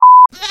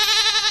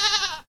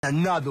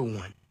Another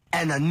one,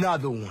 and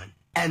another one,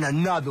 and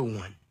another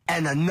one,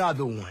 and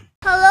another one.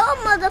 Hello,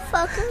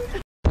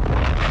 motherfucker.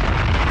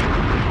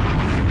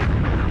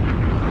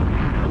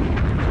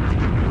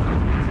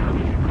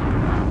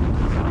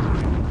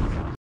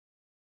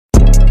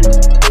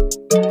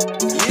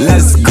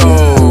 Let's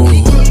go.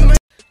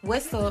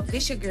 What's up?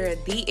 This your girl,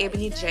 The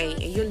Ebony J,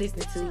 and you're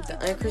listening to the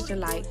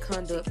Unchristian-like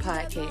Conduct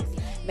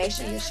Podcast. Make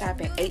sure you're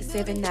shopping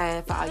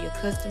 879 for all your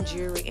custom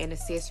jewelry and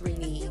accessory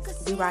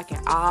needs. We rocking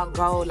all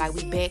gold like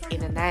we back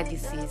in the 90s,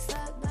 sis.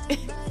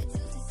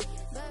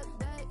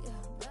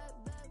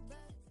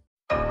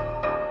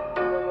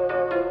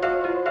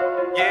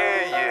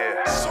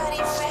 Yeah.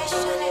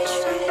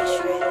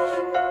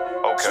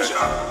 Okay. Switch it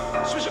up.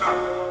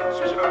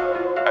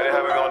 Hey,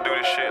 how we gonna do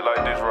this shit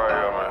like this right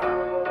here,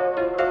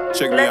 man?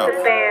 Check me out.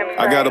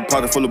 I got a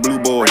pocket full of blue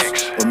boys,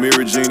 a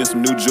Mary Jean and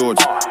some new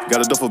Georgia.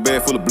 Got a duffel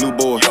bag full of blue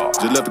boys.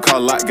 Just left the car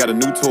lot, got a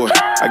new toy.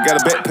 I got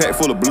a backpack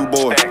full of blue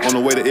boys. On the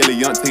way to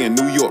Eliante in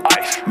New York.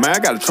 Man, I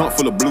got a trunk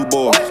full of blue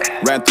boys.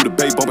 Riding through the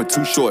bay, bumping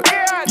too short.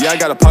 Yeah, I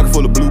got a pocket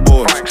full of blue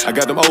boys. I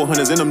got them old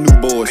hunters and them new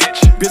boys.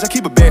 Bitch, I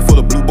keep a bag full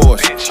of blue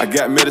boys. I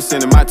got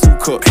medicine in my 2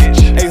 cups.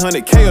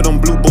 800K of them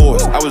blue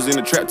boys. I was in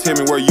the trap, tell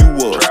me where you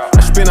was.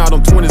 I spent all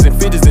them 20s and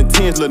 50s and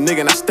 10s, little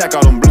nigga, and I stack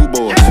all them blue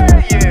boys.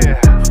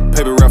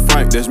 Paper route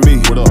Frank, that's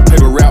me. What up?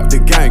 Paper route the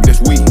gang, that's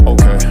we.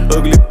 Okay.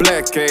 Ugly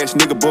black ass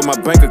nigga, but my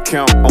bank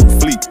account on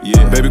fleek.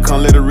 Yeah. Baby,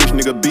 come let a rich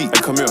nigga beat.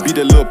 Hey, come here. Beat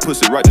that little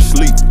pussy right to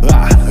sleep.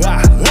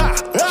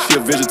 She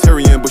a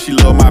vegetarian, but she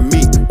love my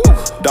meat.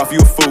 Dolph, you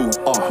a fool.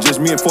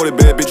 Just me and 40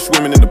 bad bitches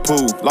swimming in the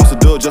pool. Lost a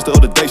dub just the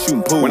other day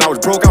shooting pool. When I was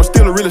broke, I was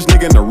still the realest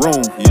nigga in the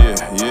room. Yeah.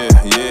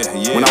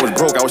 When I was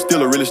broke, I was still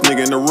the realest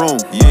nigga in the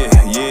room. Yeah.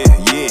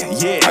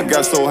 I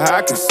got so high,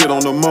 I can sit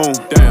on the moon.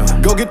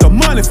 Damn. Go get the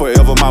money,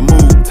 forever my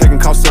move. Taking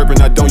cough serpent,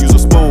 I don't use a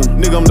spoon.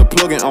 Nigga, I'm the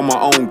plug-in on my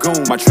own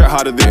goon. My trap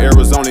hotter than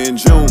Arizona in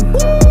June.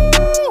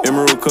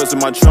 Emerald cuts in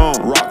my charm.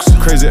 Rocks.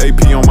 Crazy AP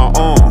on my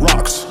arm.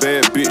 Rocks.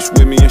 Bad bitch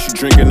with me and she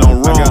drinking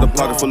on rum. I got a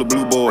pocket full of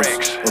blue boys,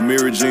 a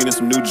Mary Jean and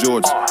some new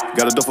Georgia.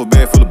 Got a duffel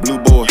bag full of blue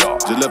boys.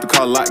 Just left the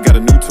car lot, got a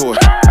new toy.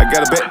 I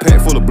got a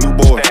backpack full of blue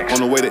boys. On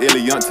the way to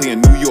Eliante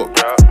in New York.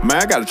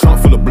 Man, I got a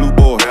trunk full of blue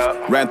boys.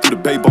 Riding through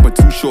the bay, bumping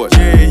too short.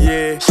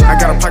 Yeah. I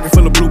got a pocket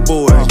full of blue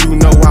boys. You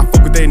know I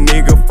fuck with that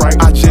nigga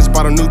Frank. I just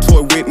bought a new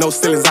toy with no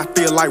ceilings. I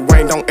feel like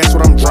rain, don't ask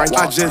what I'm drinking.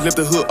 I just lift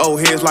the hood, old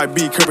heads like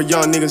be careful.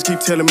 Young niggas keep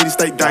telling me to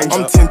stay dangerous.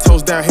 I'm 10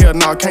 toes down here,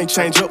 nah, I can't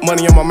change up.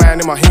 Money on my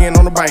mind and my hand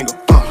on the banger.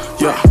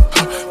 Yeah.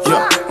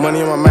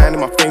 Money on my mind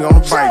and my finger on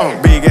the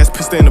banger. Big ass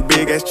pistol and a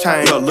big ass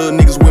chain. Little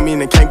niggas with me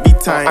and they can't be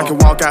tamed. I can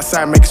walk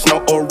outside, make it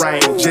snow or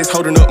rain. Just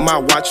holding up my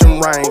watch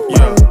and rain.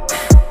 Yeah.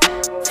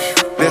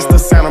 That's the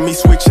sound of me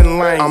switching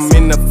lanes. I'm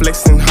in the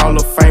flexing Hall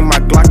of Fame. My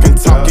Glock and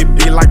talk, it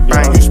be like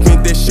bang. You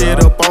spent that shit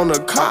up on the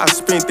car, I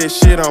spent that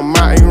shit on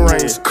mountain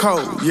range.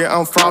 Cold, yeah,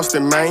 I'm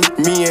frosted, man.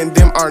 Me and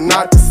them are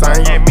not the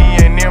same. Yeah,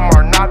 me and them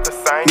are not the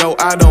same. No,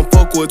 I don't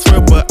fuck with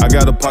Trip, but I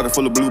got a pocket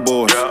full of blue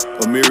boys,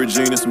 a Mary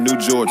Jean and some new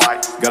Georgia.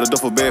 Got a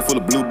duffel bag full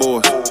of blue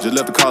boys. Just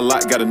left the car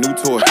lot, got a new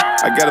toy.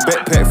 I got a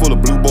backpack full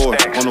of blue boys.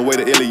 On the way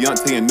to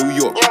Eliante in New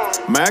York.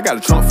 Man, I got a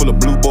trunk full of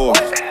blue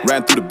boys.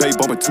 Riding through the bay,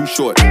 bumping too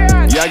short.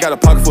 Yeah, I got a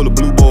pocket full of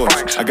blue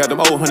boys. I got them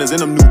old hunters and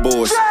them new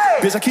boys.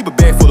 Bitch, I keep a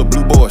bag full of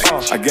blue boys.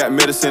 I got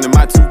medicine in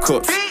my 2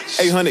 cups.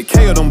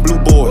 800K of them blue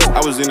boys.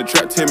 I was in the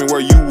trap, tell me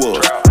where you was.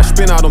 I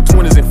spent all them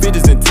 20s and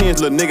 50s and 10s,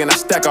 little nigga, and I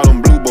stack all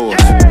them blue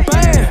boys.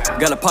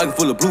 Got a pocket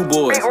full of blue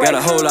boys. Got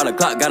a whole lot of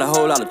clock, got a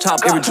whole lot of chop.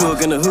 Every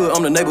drug in the hood,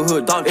 I'm the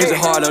neighborhood doctor. Is it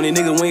hard on these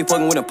niggas? We ain't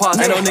fucking with a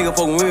posse. Ain't no nigga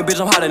fucking with me, bitch,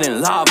 I'm hotter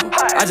than lava.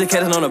 I just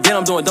catching on the vent,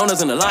 I'm doing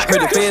donuts in the lot.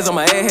 Heard the feds on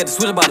my ass, had to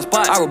switch about the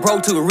spot. I was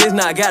broke, took a risk,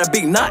 now I got a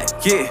big knot.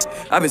 Yeah,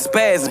 I been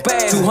spazzing.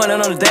 200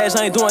 on the dash,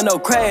 I ain't doing no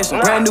crashing.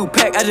 Brand new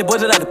pack, I just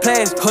busted out the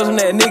plastic. Hustling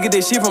that nigga,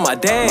 this shit from my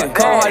dad.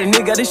 Cold-hearted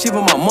nigga, got this shit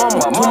from my mama.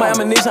 Put my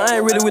ammunition, I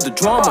ain't really with the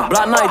drama.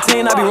 Block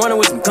 19, I be running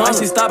with some guns. I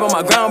shit stop on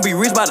my ground, be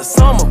rich by the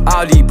summer.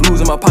 All these blues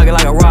in my pocket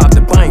like I robbed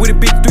the bank. With a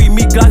big 3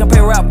 meat Glock, I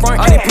pay rap Frank.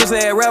 All these pussy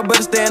ass rap,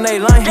 better stay in they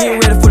line. He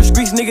ain't ready for the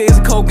streets, nigga, it's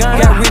a cold gun.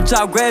 Got rich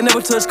out grad,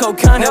 never touched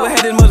cocaine. Never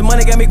had this much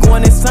money, got me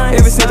going insane.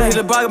 Ever since I hit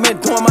the block, I been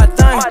doing my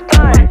thing.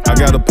 I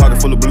got a pocket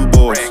full of blue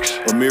boys,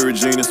 a Mary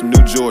Jean and some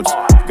new Georgia.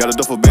 Got a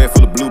duffel bag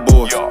full of blue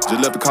boys. Just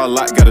left the car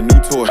lot, got a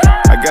new toy.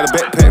 I got a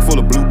backpack full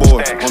of blue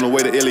boys. On the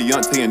way to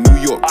Eliante in New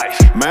York.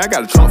 Man, I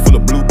got a trunk full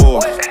of blue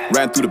boys.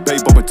 Riding through the bay,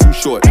 bumping too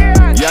short.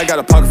 Yeah, I got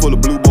a pocket full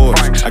of blue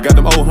boys. I got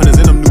them old hunters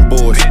and them new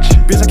boys.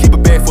 Bitch, I keep a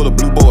bag full of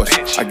blue boys.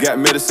 I got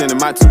medicine in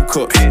my 2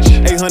 cups.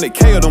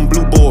 800K of them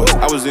blue boys.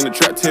 I was in the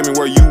trap, tell me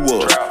where you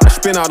was. I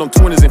spent all them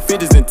 20s and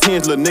 50s and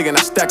 10s, little nigga, and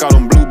I stack all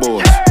them blue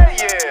boys.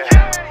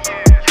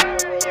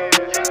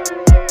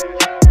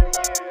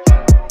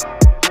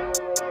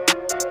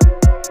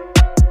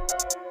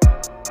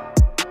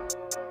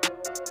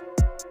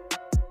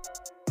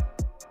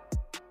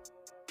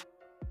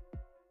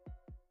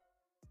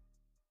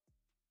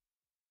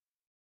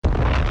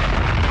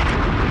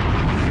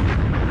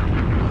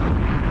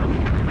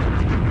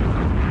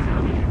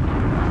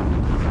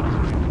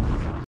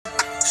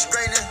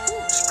 Straightening,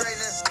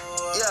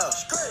 yeah,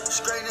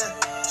 straightening.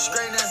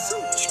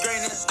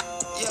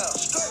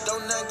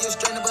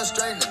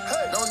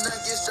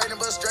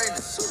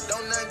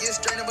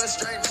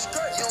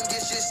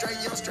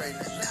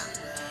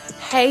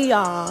 Hey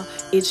y'all,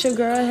 it's your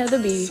girl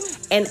Heather B,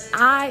 and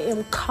I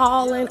am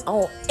calling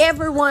on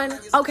everyone,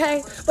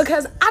 okay?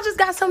 Because I just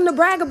got something to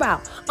brag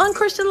about.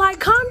 Unchristian-like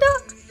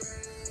conduct?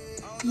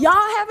 Y'all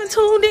haven't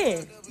tuned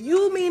in.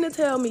 You mean to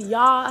tell me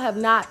y'all have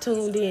not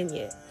tuned in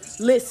yet?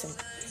 Listen,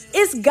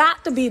 it's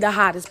got to be the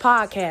hottest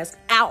podcast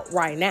out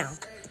right now.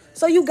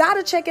 So you got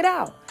to check it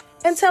out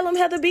and tell them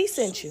Heather B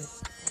sent you.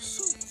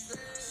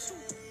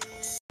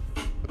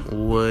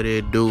 What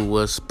it do?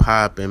 What's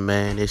poppin',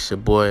 man? It's your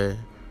boy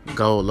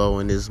GoatLow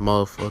in this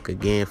motherfucker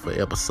again for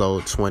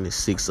episode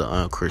 26 of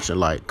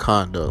Unchristian-like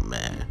Conduct,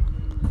 man.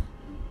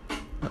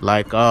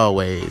 Like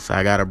always,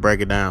 I gotta break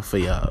it down for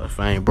y'all.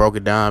 If I ain't broke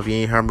it down, if you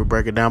ain't heard me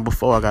break it down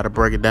before, I gotta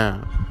break it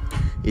down.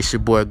 It's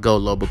your boy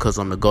GoatLow because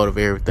I'm the GOAT of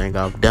everything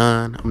I've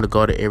done. I'm the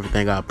GOAT of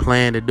everything I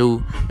plan to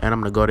do. And I'm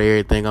the GOAT of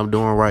everything I'm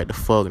doing right the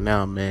fuck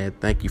now, man.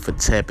 Thank you for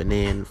tapping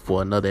in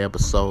for another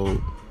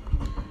episode.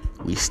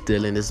 We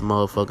still in this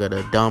motherfucker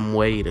the dumb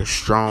way, the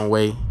strong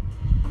way.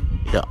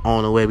 The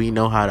only way we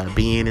know how to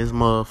be in this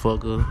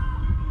motherfucker.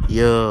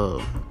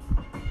 Yeah.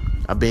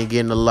 I've been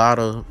getting a lot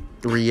of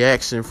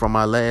reaction from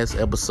my last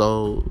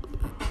episode,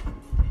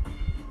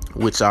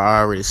 which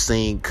I already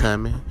seen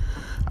coming.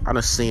 I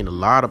done seen a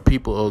lot of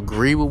people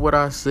agree with what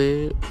I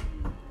said.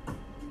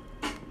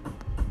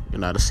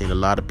 And I done seen a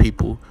lot of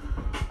people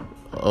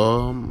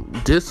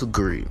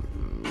disagree,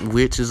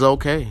 which is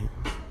okay.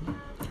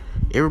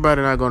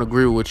 Everybody not gonna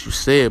agree with what you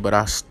said, but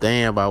I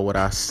stand by what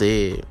I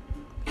said.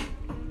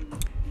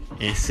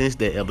 And since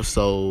that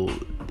episode,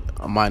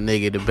 my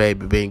nigga the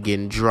baby been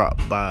getting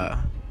dropped by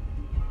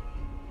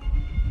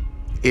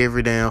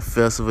every damn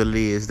festival it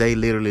is. They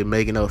literally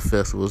making up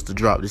festivals to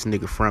drop this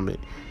nigga from it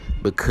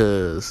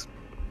because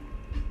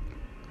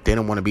they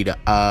don't want to be the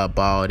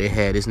oddball. They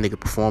had this nigga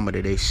performing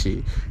to their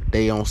shit.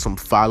 They on some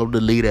follow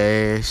the leader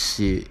ass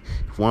shit.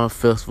 If one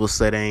festival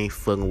say they ain't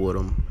fucking with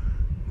them,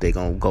 they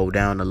gonna go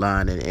down the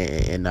line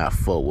and not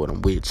fuck with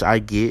them, which I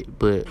get,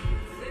 but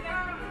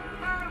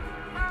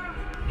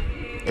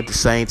at the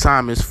same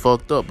time, it's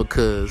fucked up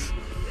because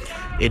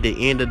at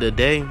the end of the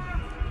day,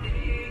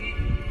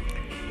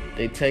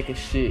 they taking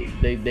shit,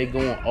 they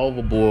going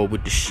overboard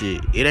with the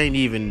shit. It ain't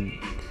even,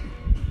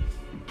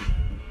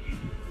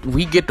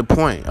 we get the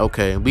point,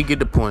 okay? We get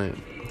the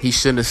point. He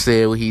shouldn't have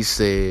said what he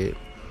said.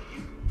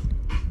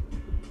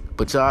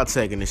 But y'all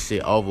taking this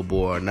shit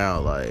overboard now,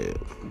 like,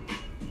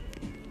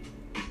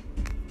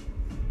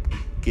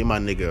 give my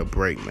nigga a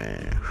break,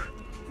 man.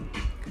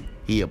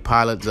 He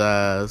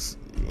apologized.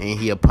 And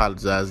he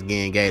apologized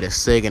again, gave a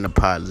second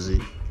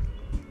apology.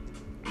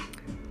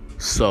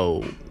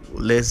 So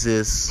let's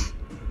just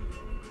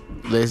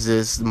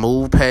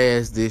move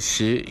past this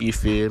shit, you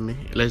feel me?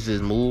 Let's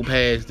just move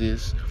past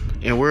this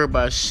and worry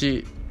about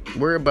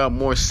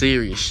more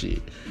serious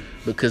shit.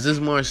 Because there's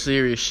more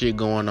serious shit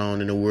going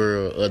on in the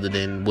world other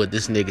than what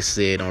this nigga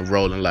said on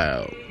Rolling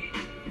Loud.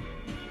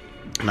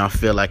 And I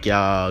feel like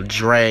y'all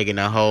dragging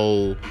the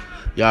whole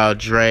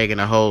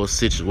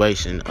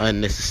situation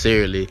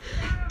unnecessarily.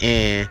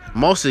 And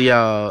most of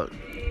y'all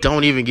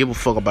don't even give a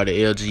fuck about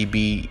the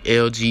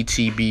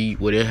LGTB,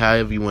 whatever,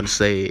 however you want to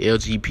say it,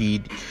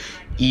 LGP,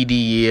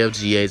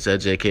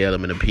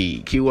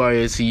 EDEFGHIJKLMNP,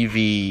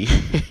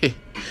 QRSTV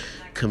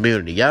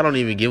community. Y'all don't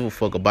even give a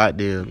fuck about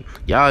them.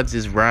 Y'all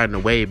just riding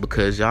away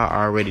because y'all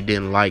already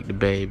didn't like the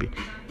baby.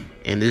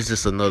 And this is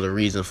just another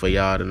reason for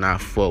y'all to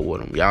not fuck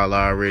with him. Y'all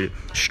already,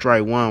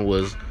 strike one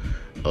was,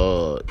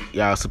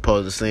 y'all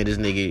supposed to sing this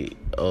nigga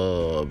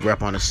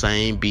rap on the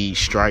same beat.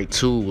 Strike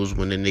two was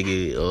when the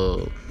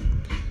nigga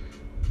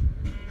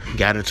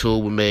got into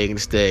it with Megan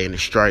Thee Stallion. And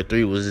strike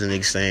three was this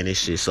nigga saying this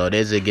shit. So that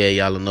just gave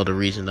y'all another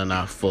reason to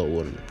not fuck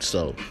with him.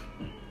 So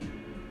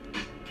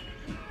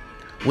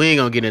we ain't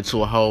gonna get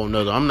into a whole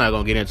nother, I'm not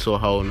gonna get into a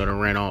whole nother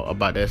rant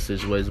about that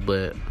situation,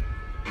 but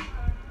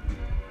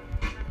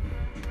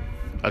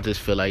I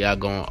just feel like y'all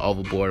going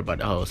overboard about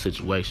the whole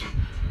situation.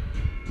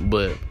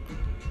 But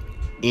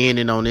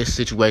ending on this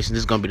situation,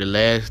 this is gonna be the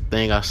last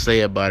thing I say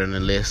about it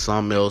unless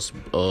something else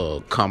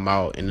come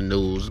out in the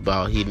news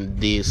about he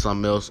did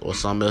something else or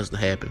something else to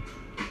happen.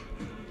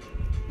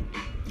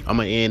 I'm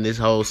gonna end this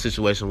whole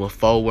situation with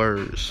 4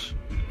 words.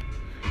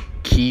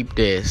 Keep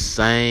that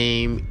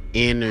same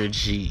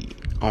energy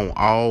on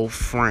all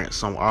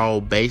fronts, on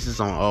all bases,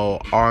 on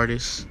all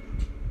artists.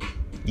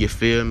 You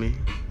feel me?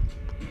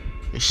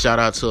 And shout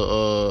out to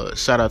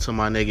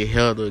my nigga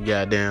Heather,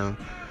 goddamn.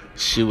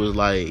 She was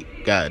like,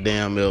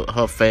 goddamn,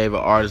 her favorite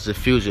artist is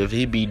Future. If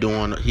he be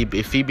on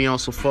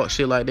some fuck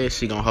shit like that,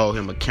 she gonna hold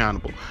him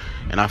accountable.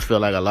 And I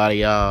feel like a lot of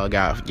y'all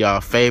got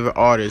y'all favorite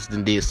artists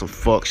then did some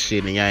fuck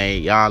shit,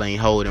 and y'all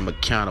ain't hold them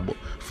accountable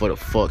for the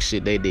fuck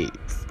shit they did,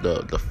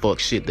 the fuck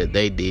shit that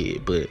they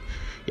did. But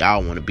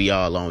y'all want to be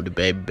all on the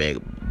baby back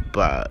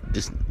by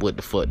this, what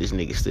the fuck this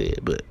nigga said.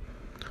 But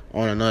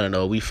on another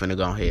note, we finna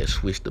go ahead and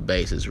switch the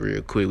bases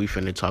real quick. We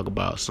finna talk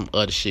about some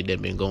other shit that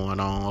been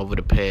going on over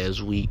the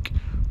past week.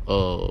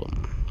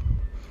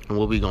 And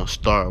what we gonna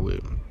start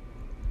with?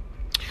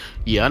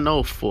 Yeah, I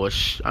know for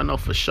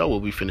sure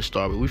what we finna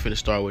start with. We finna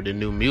start with the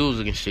new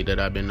music and shit that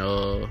I've been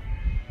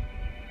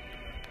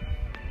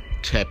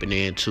tapping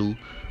into.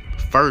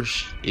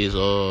 First is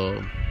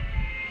Dolph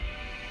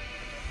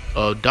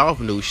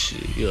new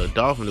shit. Yeah,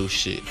 Dolph new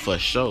shit for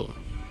sure.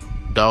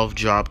 Dolph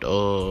dropped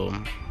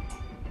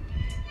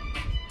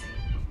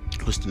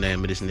what's the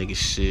name of this nigga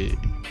shit?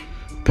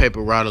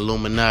 Paper Route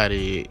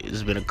Illuminati.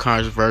 It's been a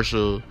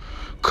controversial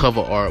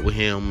cover art with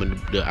him and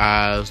the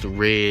eyes, the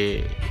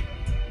red,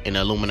 and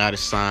the Illuminati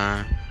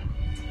sign.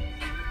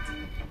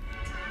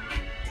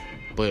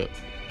 But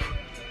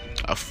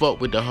I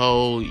fuck with the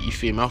whole, you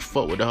feel me? I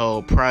fuck with the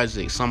whole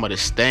project. Some of the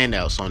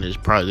standouts on this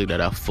project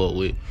that I fuck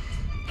with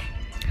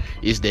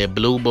is that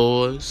Blue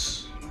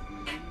Boys.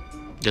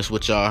 That's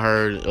what y'all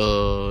heard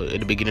at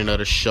the beginning of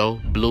the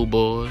show. Blue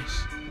Boys.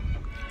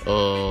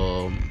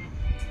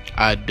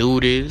 I Do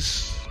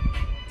This.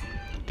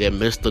 That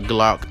Mr.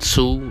 Glock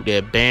 2.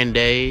 That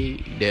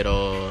Band-Aid. That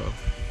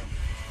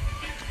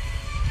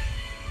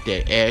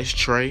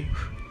Ashtray.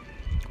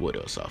 What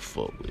else I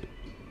fuck with?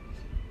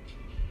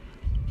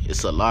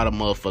 It's a lot of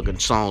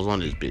motherfucking songs on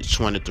this bitch.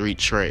 23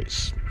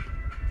 tracks.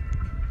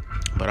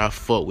 But I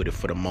fuck with it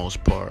for the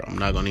most part. I'm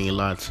not gonna even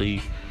lie to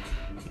you.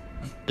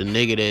 The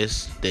nigga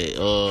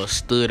that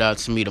stood out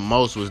to me the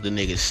most was the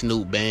nigga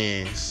Snoop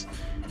Bands.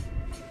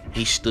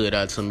 He stood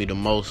out to me the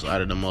most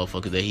out of the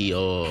motherfuckers that he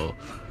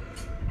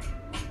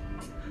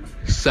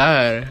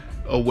signed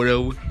or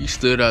whatever. He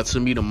stood out to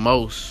me the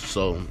most.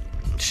 So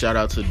shout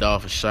out to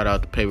Dolphin, shout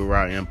out to Paper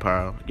Route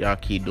Empire. Y'all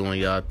keep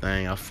doing y'all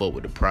thing. I fuck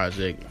with the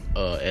project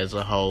as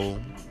a whole.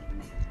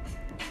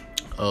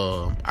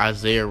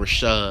 Isaiah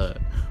Rashad,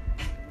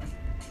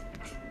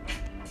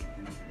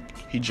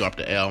 he dropped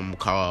an album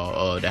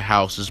called The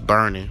House is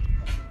Burning.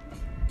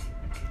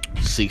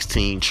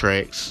 16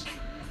 tracks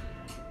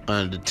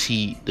under the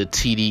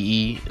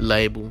TDE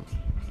label.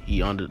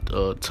 He under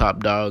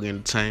Top Dog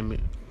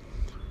Entertainment.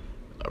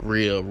 A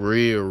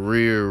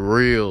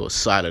real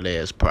solid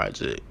ass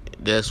project.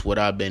 That's what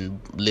I've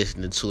been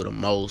listening to the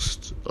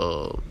most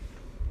over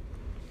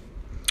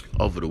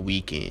the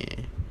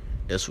weekend.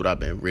 That's what I've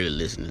been really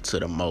listening to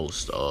the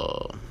most.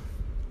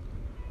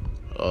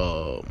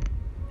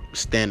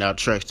 Standout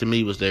tracks to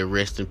me was that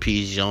Rest in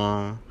Peace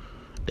Young,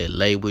 that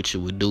Lay With You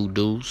with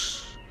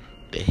Deuce,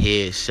 the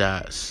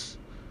Headshots,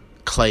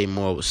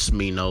 Claymore with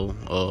Smino,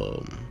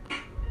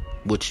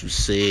 What You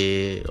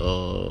Said,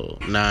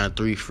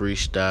 9-3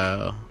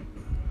 Freestyle,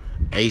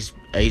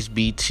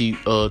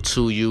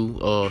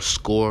 HB2U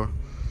Score.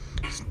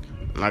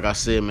 Like I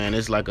said, man,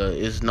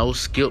 it's no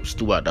skips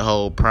throughout the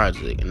whole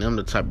project, and them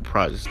the type of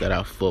projects that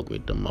I fuck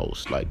with the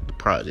most. Like the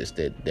projects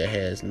that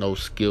has no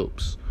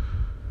skips.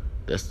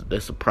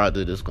 That's a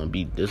project that's gonna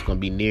be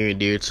near and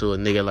dear to a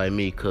nigga like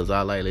me, cause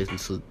I like listening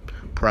to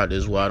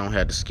projects where I don't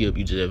have to skip.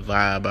 You just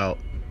vibe out.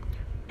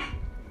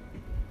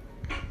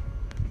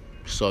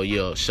 So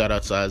yeah, shout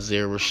out to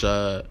Isaiah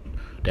Rashad.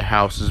 The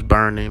House is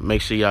Burning.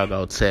 Make sure y'all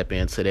go tap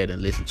into that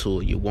and listen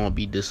to it. You won't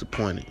be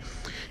disappointed.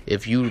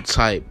 If you the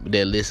type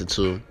that listen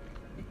to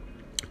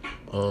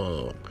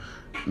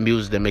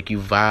music that make you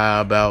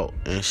vibe out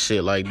and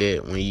shit like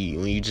that, when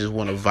you just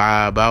want to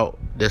vibe out,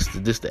 this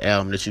the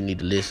album that you need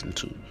to listen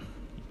to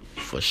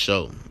for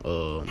sure.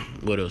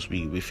 What else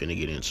we finna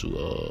get into?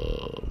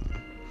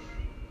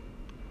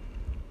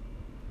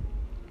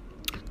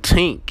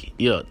 Tink,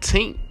 yeah,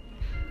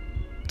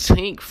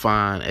 Tink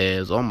fine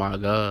as, oh my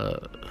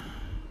god.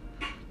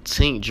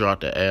 Tink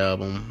dropped the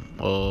album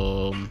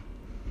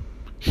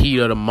Heat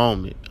of the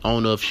Moment. I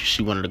don't know if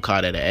she wanted to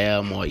call that an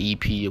album or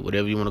EP or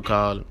whatever you want to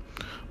call it,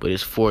 but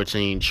it's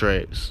 14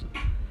 tracks.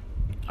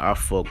 I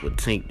fuck with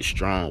Tink the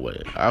strong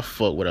way. I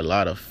fuck with a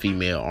lot of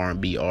female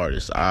R&B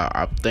artists.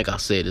 I think I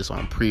said this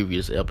on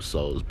previous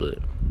episodes, but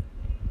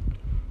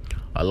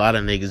a lot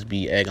of niggas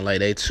be acting like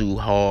they too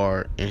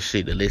hard and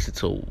shit to listen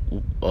to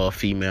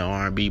female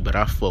R&B, but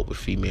I fuck with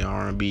female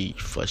R&B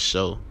for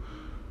sure,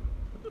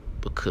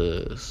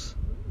 because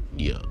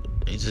yeah,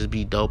 they just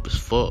be dope as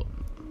fuck.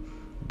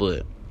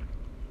 But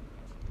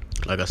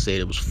like I said,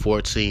 it was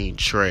 14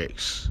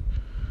 tracks.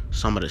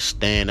 Some of the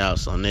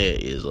standouts on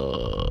that is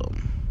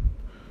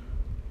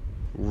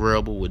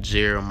Rebel with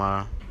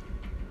Jeremiah,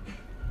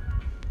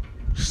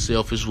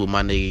 Selfish with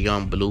my nigga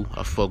Young Blue.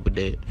 I fuck with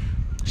that.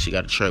 She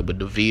got a track with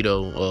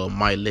DeVito,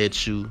 Might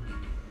Let You.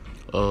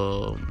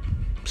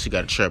 She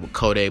got a track with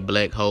Kodak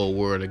Black, Whole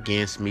World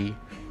Against Me.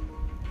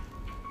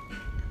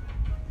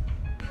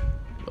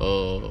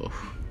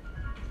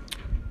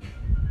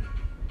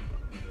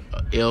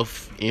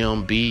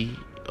 FMB,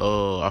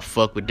 I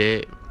fuck with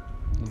that.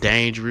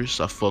 Dangerous,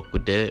 I fuck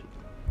with that.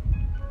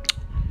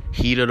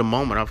 Heat of the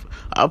Moment,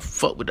 I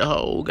fuck with the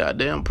whole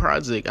goddamn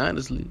project,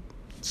 honestly.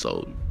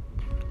 So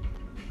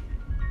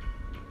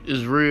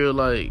it's real,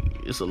 like,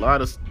 it's a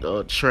lot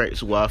of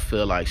tracks where I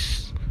feel like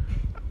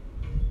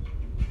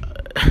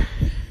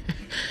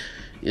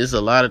it's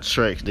a lot of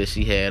tracks that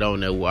she had on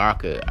there where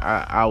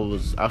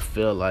I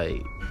feel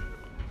like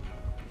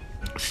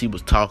she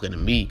was talking to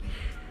me,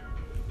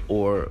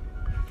 or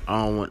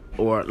I don't want,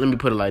 or let me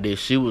put it like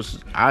this.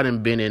 I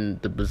done been in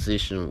the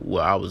position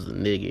where I was a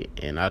nigga,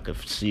 and I could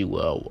see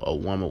where a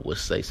woman would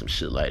say some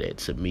shit like that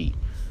to me.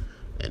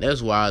 And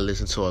that's why I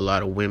listen to a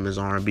lot of women's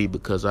R&B,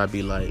 because I'd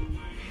be like,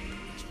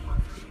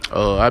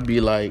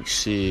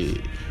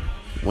 shit.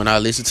 When I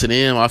listen to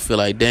them, I feel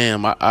like,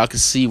 damn, I can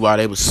see why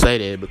they would say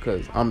that,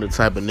 because I'm the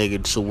type of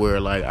nigga to where,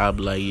 like, I'd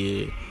be like,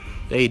 yeah,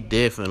 they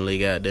definitely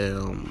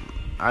goddamn,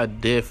 I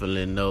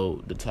definitely know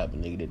the type of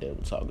nigga that they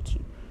were talking to,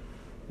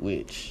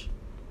 which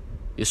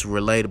it's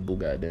relatable,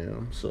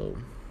 goddamn. So,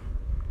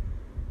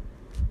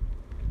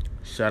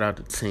 shout out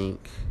to Tink.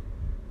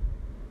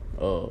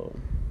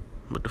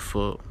 What the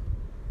fuck?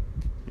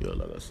 Yeah,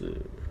 like I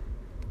said,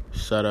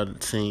 shout out to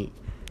Tink.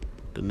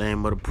 The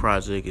name of the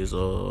project is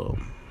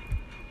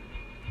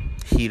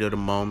Heat of the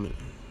Moment.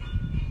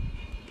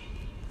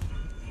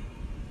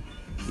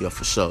 Yeah,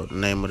 for sure. The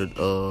name of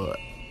the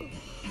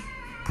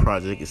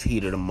project is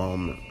Heat of the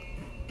Moment.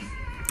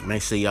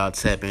 Make sure y'all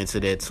tap into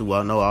that too.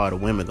 I know all the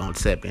women gonna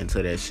tap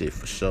into that shit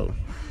for sure.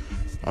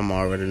 I'm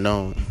already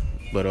known.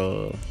 But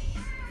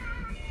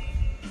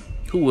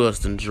who else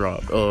done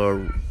dropped?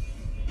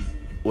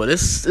 Well,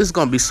 this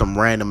gonna be some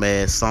random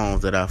ass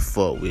songs that I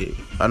fuck with.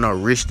 I know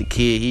Rich the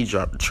Kid, he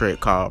dropped a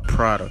track called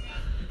Prada.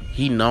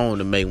 He known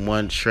to make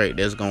one track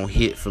that's gonna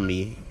hit for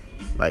me.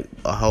 Like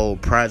a whole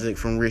project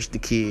from Rich the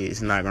Kid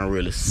is not gonna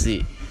really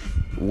sit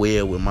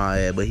well with my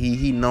ass. But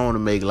he known to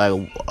make like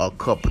a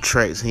couple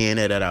tracks here and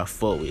there that I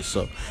fuck with.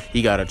 So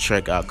he got a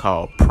track out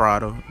called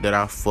Prada that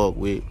I fuck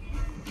with.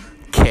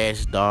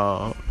 Cash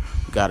Dog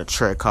got a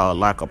track called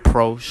Like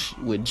Approach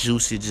with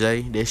Juicy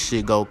J. That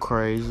shit go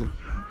crazy.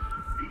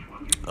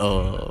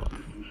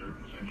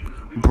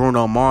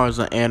 Bruno Mars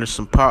and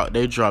Anderson .Paak,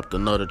 they dropped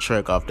another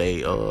track off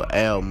their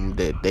album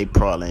that they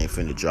probably ain't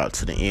finna drop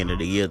to the end of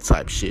the year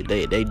type shit.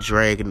 They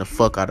dragging the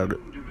fuck out of the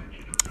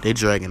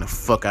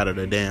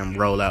damn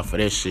rollout for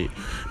that shit.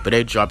 But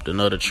they dropped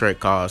another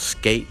track called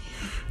Skate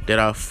that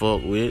I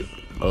fuck with.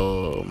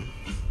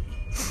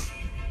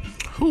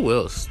 Who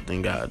else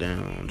then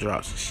goddamn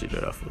dropped some shit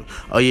that I fuck?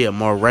 Oh yeah,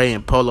 Moray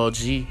and Polo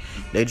G.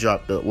 They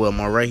dropped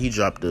Moray,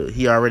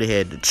 he already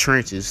had the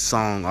Trenches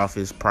song off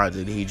his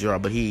project that he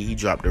dropped, but he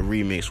dropped a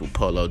remix with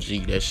Polo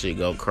G. That shit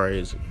go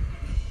crazy.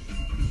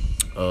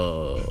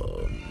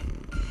 Let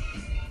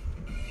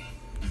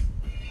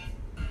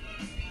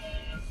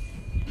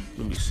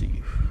me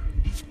see.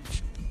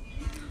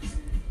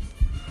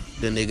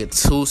 The nigga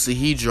Tusi,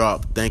 he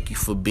dropped Thank You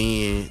for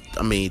Believing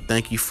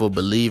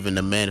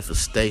the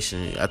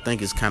Manifestation. I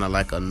think it's kind of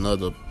like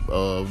another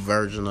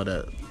version of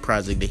that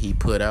project that he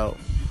put out.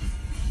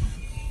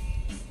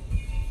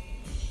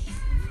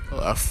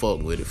 I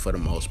fuck with it for the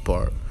most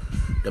part.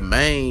 The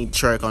main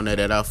track on there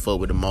that I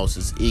fuck with the most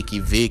is Icky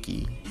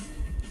Vicky.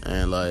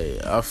 And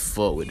like, I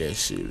fuck with that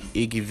shit.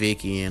 Icky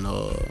Vicky and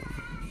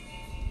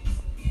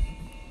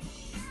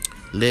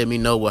Let Me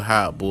Know What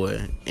Hot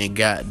Boy. And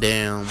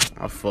Goddamn,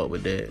 I fuck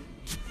with that.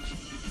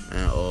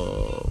 And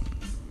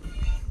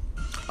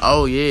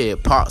oh yeah,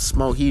 Pop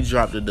Smoke, he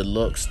dropped the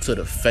deluxe to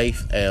the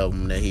Faith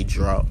album that he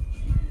dropped.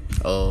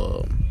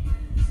 I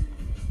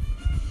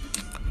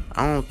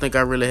don't think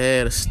I really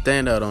had a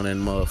standout on that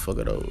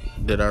motherfucker though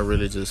that I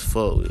really just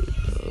fuck with.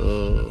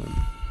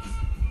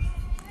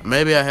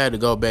 Maybe I had to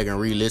go back and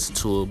re-listen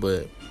to it,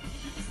 but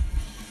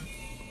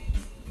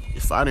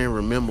if I didn't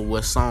remember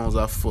what songs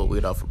I fuck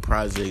with off a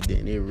project,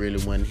 then it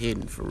really wasn't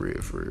hitting for real.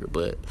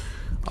 But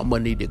I'm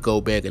gonna need to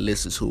go back and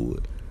listen to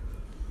it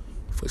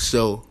for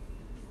sure.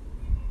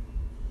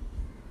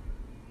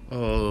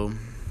 Who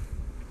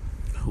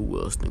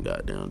else done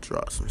goddamn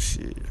dropped some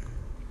shit?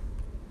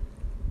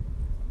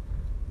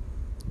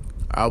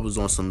 I was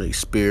on some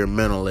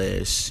experimental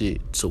ass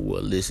shit to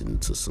listening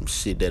to some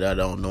shit that I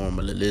don't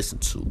normally listen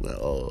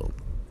to.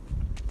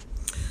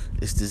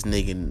 It's this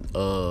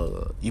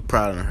nigga, you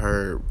probably done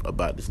heard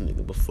about this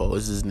nigga before.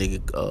 It's this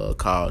nigga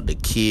called The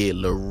Kid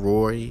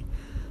Leroy.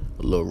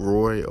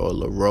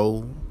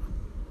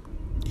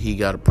 He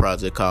got a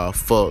project called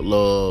Fuck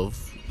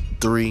Love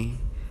 3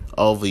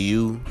 Over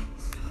You.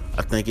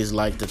 I think it's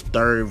like the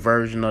third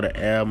version of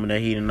the album that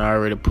he done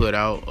already put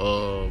out.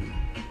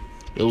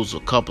 It was a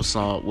couple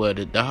songs. Well,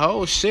 the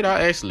whole shit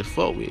I actually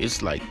fuck with.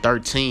 It's like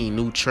 13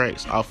 new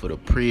tracks off of the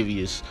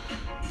previous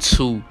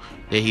 2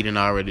 that he done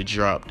already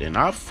dropped. And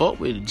I fuck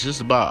with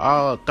just about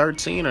all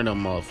 13 of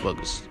them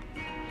motherfuckers.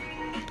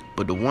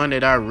 But the one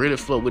that I really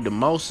fuck with the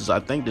most is, I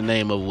think the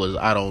name of it was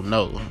I Don't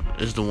Know.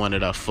 It's the one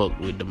that I fuck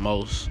with the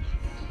most.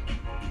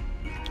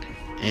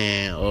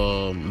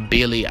 And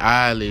Billie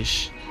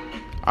Eilish,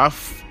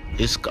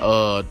 it's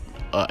an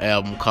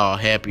album called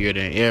Happier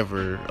Than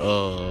Ever.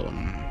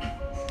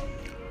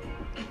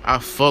 I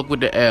fuck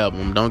with the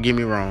album, don't get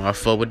me wrong, I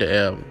fuck with the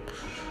album,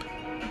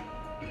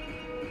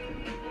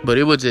 but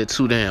it was just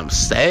too damn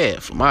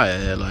sad for my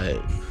ass. Like,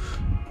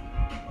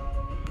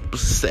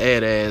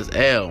 sad ass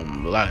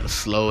album, a lot of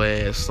slow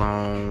ass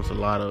songs, a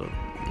lot of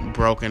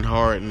broken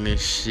heart and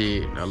this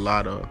shit, a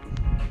lot of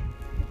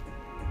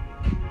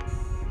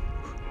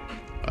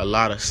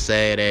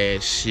sad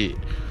ass shit.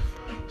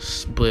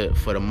 But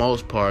for the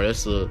most part,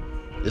 it's a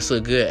It's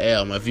a good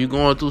album. If you're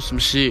going through some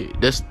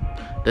shit, that's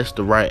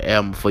the right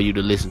album for you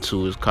to listen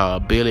to. It's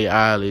called Billie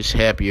Eilish,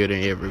 Happier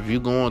Than Ever. If you're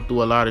going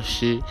through a lot of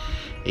shit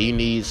and you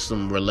need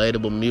some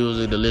relatable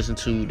music to listen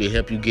to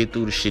help you get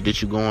through the shit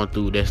that you're going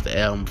through, that's the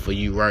album for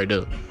you right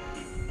there.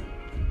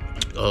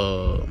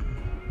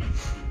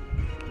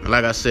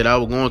 Like I said, I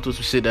was going through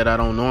some shit that I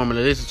don't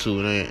normally listen to,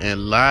 and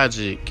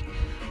Logic,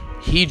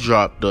 he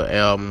dropped the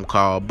album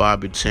called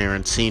Bobby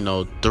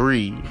Tarantino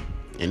 3,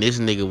 and this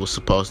nigga was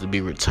supposed to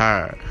be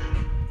retired.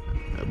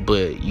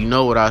 But you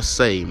know what I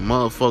say,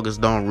 motherfuckers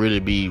don't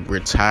really be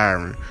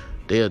retiring.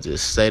 They'll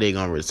just say they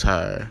gonna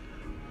retire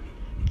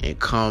and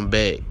come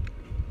back.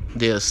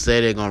 They'll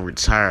say they gonna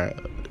retire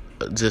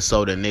just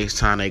so the next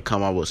time they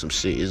come out with some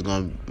shit, they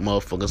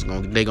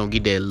gonna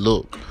get that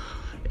look.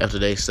 After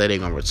they say they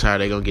gonna retire,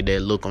 they gonna get that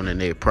look on the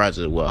next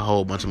project where a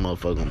whole bunch of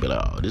motherfuckers gonna be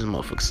like, oh, this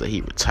motherfucker said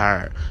he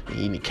retired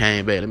and he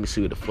came back. Let me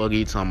see what the fuck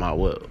he talking about.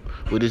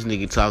 What this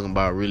nigga talking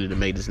about really to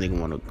make this nigga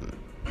wanna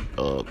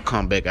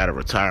come back out of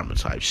retirement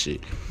type shit.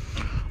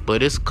 But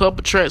there's a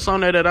couple tracks on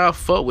there that I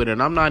fuck with,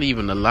 and I'm not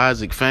even a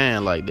Logic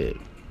fan like that.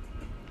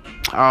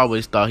 I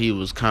always thought he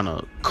was kind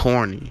of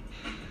corny,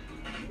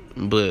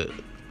 but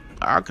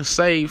I can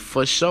say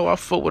for sure I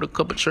fuck with a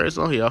couple tracks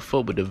on here. I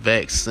fuck with the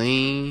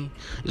Vaccine.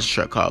 There's a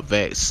track called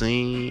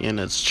Vaccine, and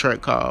there's a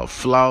track called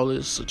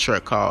Flawless, a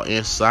track called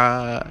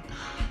Inside.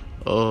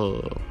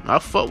 I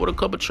fuck with a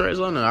couple tracks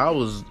on there. I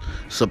was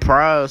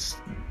surprised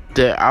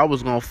that I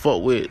was gonna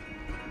fuck with.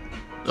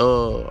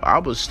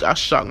 I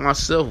shocked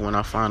myself when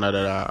I found out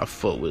that I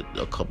fuck with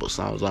a couple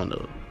songs on the.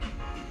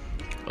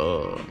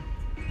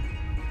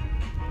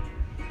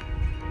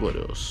 What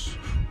else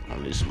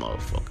on this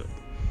motherfucker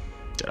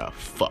that I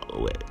fuck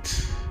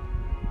with?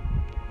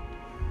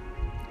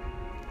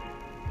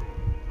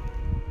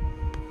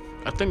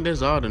 I think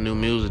that's all the new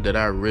music that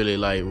I really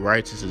like,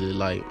 righteously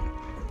like,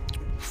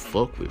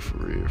 fuck with for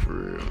real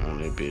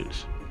on that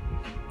bitch.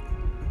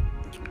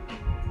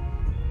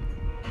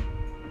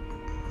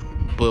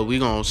 But we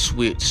gonna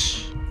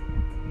switch.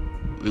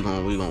 We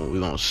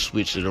gonna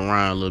switch it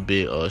around a little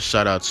bit.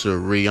 Shout out to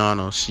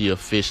Rihanna. She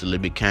officially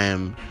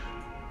became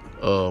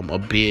a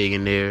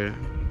billionaire.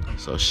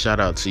 So shout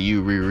out to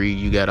you, Riri.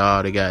 You got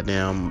all the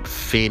goddamn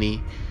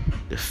the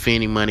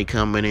Fenty money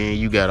coming in.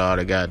 You got all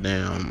the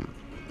goddamn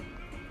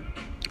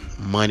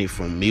money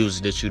from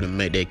music that you done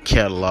made that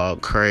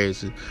catalog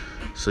crazy.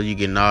 So you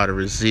getting all the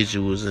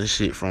residuals and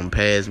shit from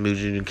past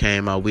music you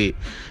came out with.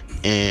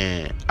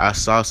 And I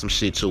saw some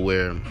shit to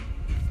where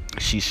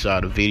she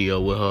shot a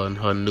video with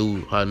her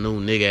new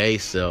nigga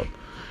ASAP.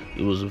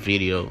 It was a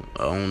video.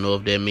 I don't know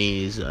if that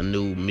means a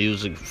new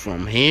music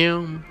from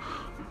him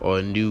or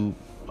a new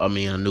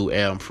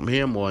album from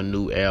him or a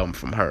new album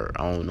from her.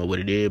 I don't know what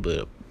it is,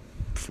 but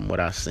from what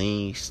I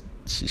seen,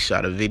 she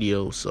shot a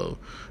video. So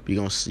we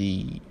gonna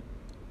see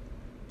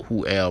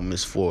who album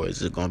is for.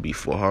 Is it gonna be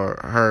for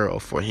her or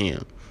for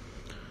him?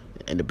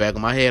 In the back of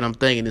my head, I'm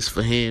thinking it's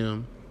for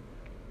him.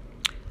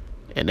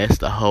 And that's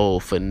the whole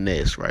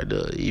finesse right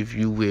there. If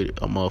you with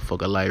a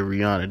motherfucker like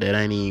Rihanna that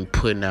ain't even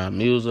putting out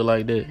music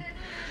like that,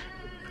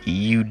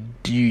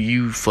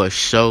 you for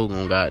sure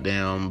gonna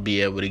goddamn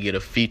be able to get a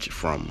feature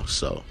from her.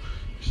 So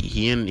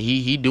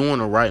he doing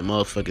the right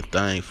motherfucking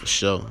thing for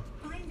sure.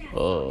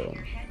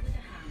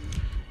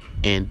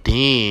 And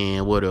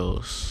then what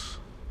else?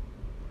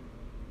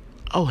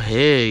 Oh hell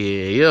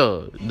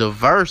yeah. The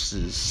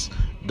verses,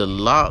 the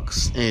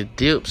Locks and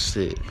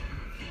Dipset.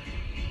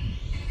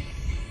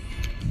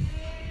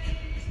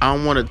 I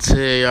want to tell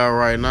y'all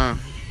right now,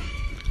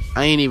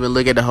 I ain't even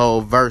look at the whole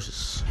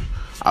verses.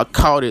 I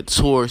caught it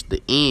towards the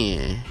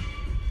end,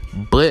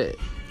 but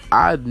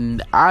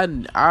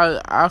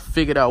I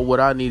figured out what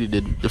I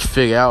needed to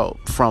figure out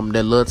from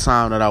that little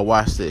time that I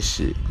watched that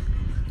shit.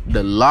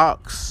 The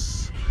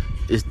Locks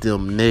is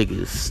them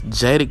niggas.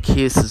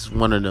 Jadakiss is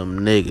one of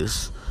them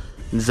niggas.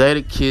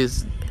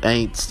 Jadakiss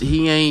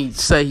ain't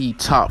say he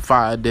top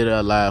 5 Dead or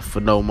Alive for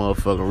no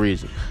motherfucking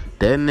reason.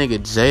 That nigga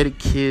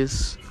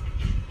Jadakiss.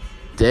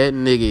 That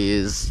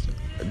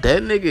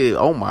nigga,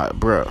 oh my,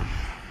 bro.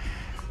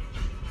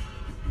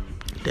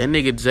 That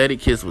nigga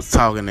Jadakiss was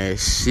talking that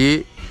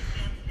shit.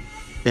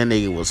 That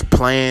nigga was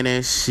playing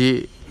that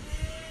shit.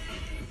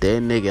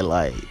 That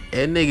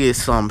nigga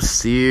is something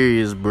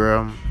serious,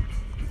 bro.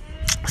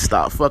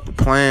 Stop fucking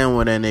playing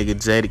with that nigga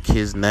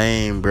Jadakiss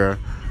name, bro.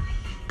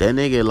 That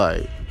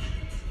nigga,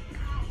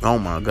 oh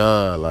my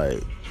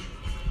God,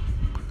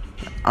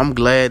 I'm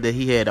glad that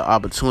he had the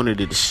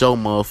opportunity to show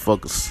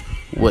motherfuckers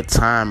what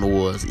time it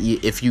was.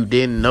 If you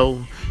didn't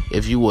know,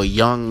 if you were a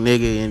young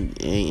nigga and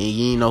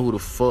you didn't know who the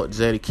fuck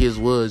Jadakiss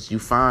was, you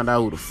find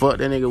out who the fuck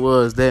that nigga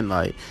was that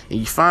night. And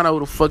you find out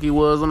who the fuck he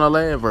was on the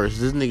last verse.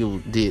 This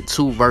nigga did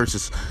 2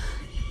 verses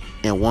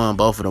and won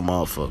both of them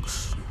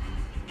motherfuckers.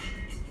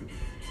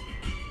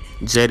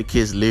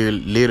 Jadakiss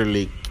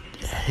literally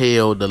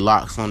held the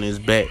Locks on his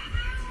back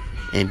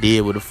and did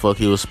what the fuck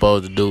he was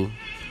supposed to do.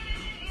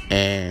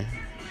 And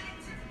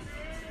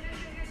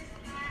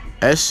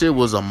that shit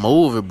was a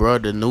movie, bro.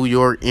 The New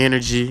York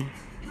energy.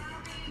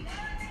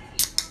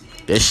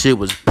 That shit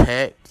was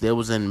packed. That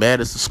was in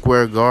Madison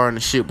Square Garden.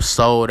 The shit was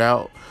sold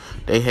out.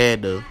 They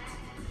had to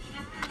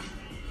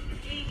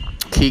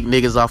kick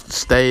niggas off the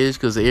stage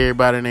because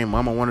everybody and their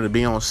mama wanted to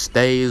be on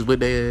stage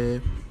with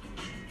their.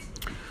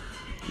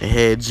 They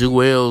had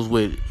jewels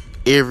with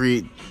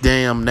every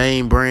damn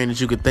name brand that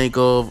you could think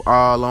of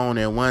all on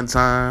at one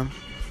time.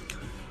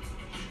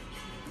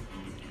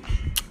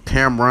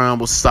 Cameron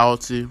was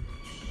salty.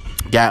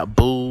 Got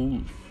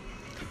booed.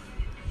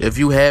 If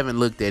you haven't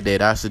looked at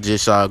that, I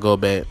suggest y'all go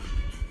back.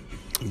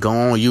 Go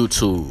on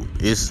YouTube.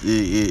 It's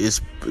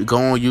go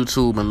on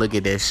YouTube and look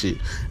at that shit.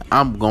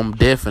 I'm gonna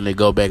definitely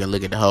go back and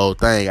look at the whole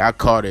thing. I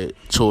caught it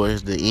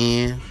towards the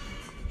end.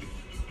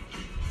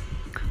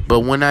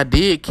 But when I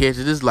did catch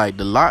it, it's like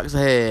the Locks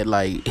had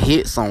like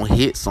hits on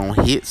hits on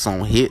hits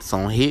on hits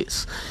on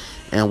hits.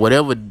 And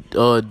whatever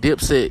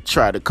Dipset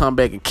tried to come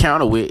back and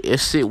counter with, that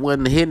shit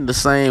wasn't hitting the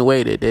same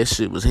way that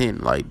shit was hitting.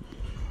 Like,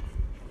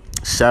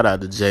 shout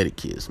out to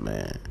Jadakiss,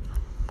 man.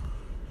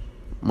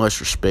 Much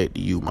respect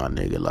to you, my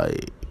nigga.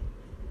 Like,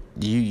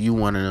 you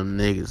one of them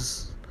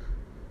niggas.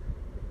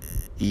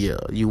 Yeah,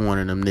 you one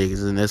of them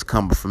niggas. And that's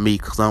coming from me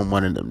because I'm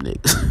one of them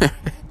niggas.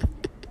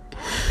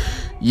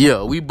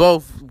 Yeah, we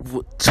both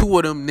two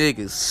of them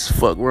niggas.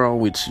 Fuck wrong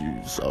with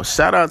you. So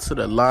shout out to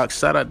the Locks.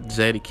 Shout out to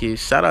Jadakiss.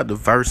 Shout out to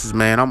Versus,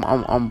 man.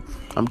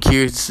 I'm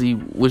curious to see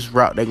which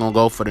route they're gonna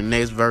go for the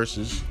next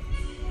Versus.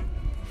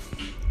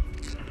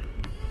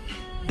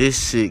 That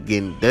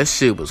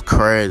shit was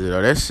crazy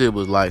though. That shit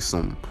was like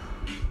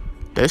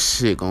that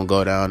shit gonna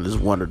go down as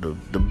one of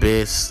the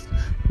best.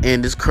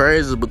 And it's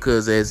crazy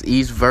because as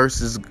each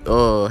Versus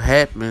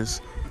happens,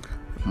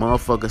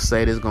 motherfuckers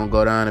say this gonna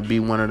go down and be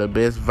one of the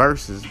best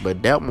Verses.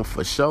 But that one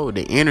for sure,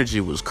 the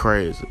energy was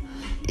crazy.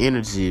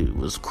 Energy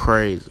was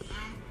crazy.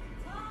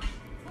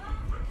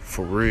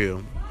 For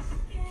real.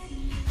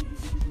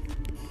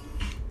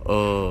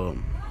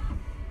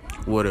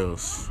 What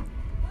else?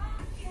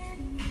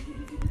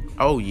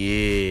 Oh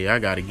yeah, I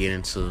gotta get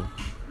into.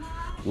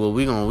 Well,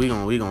 we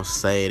gonna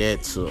say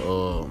that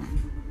to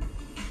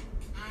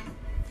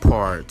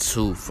part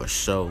 2 for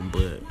sure,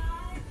 but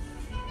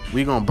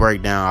we gonna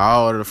break down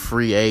all the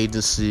free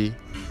agency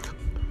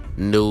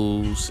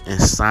news and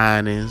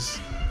signings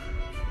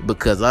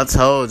because I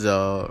told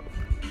y'all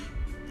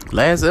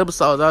last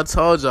episode. I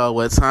told y'all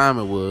what time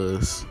it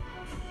was,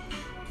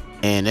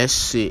 and that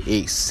shit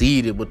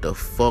exceeded what the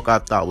fuck I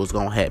thought was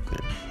gonna happen.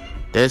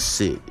 That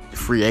shit,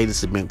 free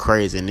agency been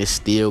crazy, and it's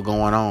still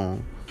going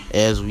on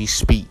as we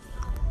speak.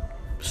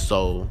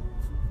 So,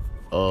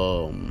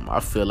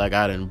 I feel like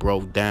I done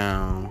broke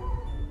down.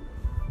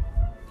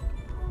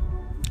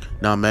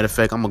 Now, matter of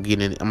fact, I'm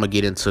gonna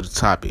get into the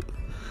topic,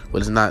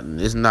 but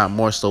it's not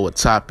more so a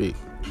topic.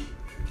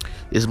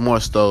 It's more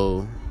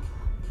so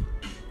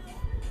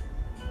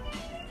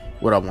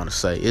what I want to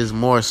say. It's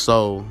more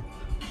so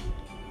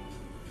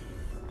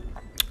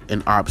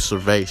an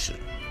observation.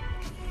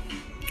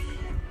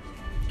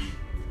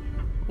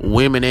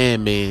 Women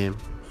and men,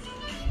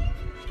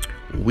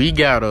 we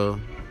gotta,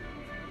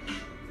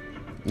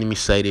 let me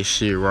say this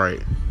shit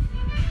right.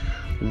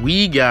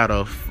 We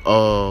gotta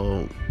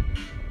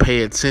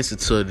pay attention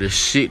to the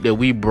shit that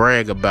we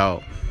brag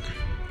about.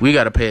 We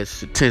gotta pay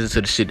attention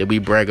to the shit that we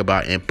brag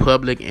about in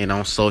public and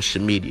on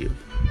social media.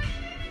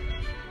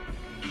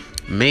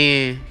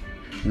 Man,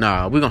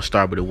 nah, we're gonna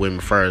start with the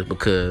women first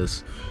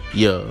because,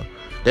 yeah,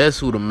 that's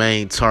who the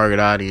main target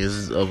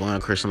audience of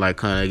Unchristian Like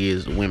Conduct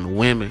is, women.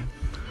 Women,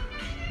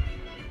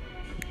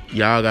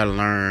 y'all gotta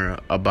learn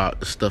about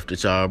the stuff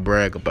that y'all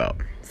brag about.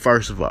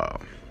 First of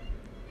all,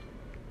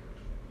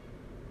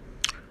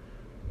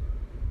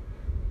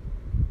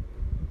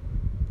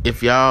 if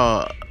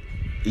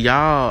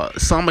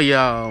some of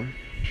y'all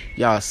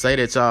say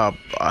that y'all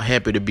are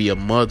happy to be a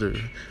mother,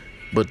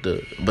 but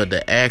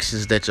the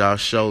actions that y'all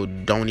show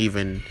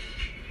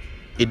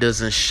it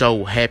doesn't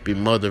show happy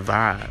mother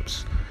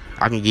vibes.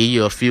 I can give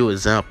you a few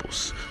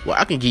examples. Well,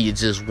 I can give you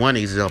just one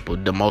example,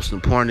 the most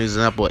important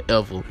example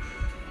ever.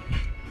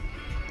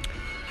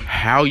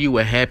 How you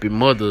a happy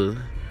mother,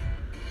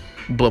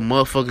 but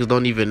motherfuckers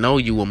don't even know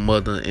you a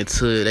mother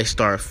until they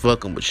start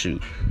fucking with you.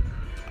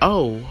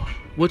 Oh,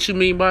 what you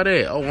mean by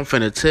that? Oh, I'm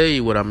finna tell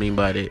you what I mean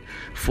by that.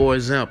 For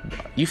example,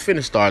 you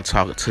finna start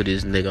talking to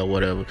this nigga or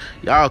whatever.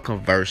 Y'all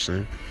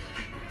conversing.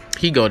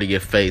 He go to your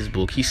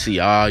Facebook. He see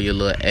all your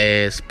little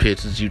ass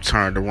pictures you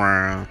turned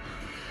around,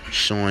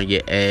 showing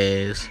your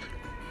ass.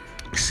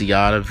 See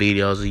all the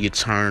videos of you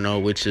turn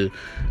up with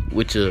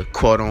your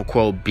quote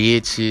unquote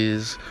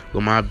bitches,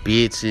 with my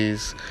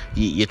bitches.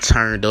 You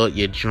turned up,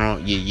 you're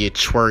drunk, you're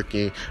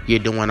twerking, you're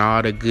doing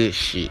all the good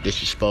shit that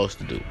you're supposed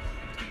to do.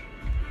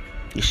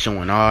 You're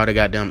showing all the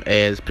goddamn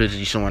ass pictures.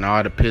 You're showing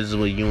all the pictures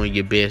with you and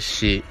your best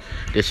shit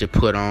that you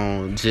put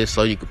on just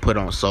so you can put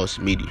on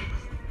social media.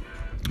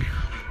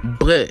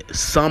 But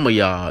some of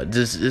y'all,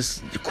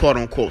 this quote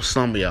unquote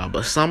some of y'all,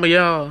 but some of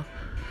y'all,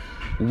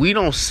 we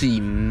don't see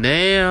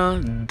now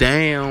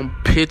damn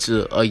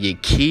picture of your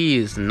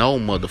kids no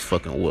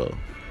motherfucking well.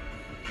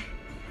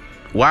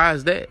 Why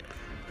is that?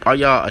 Are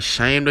y'all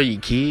ashamed of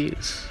your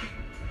kids?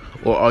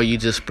 Or are you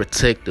just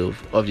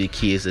protective of your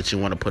kids that you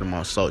want to put them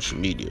on social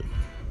media?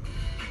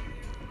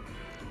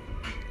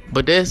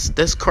 But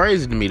that's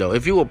crazy to me, though.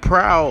 If you're a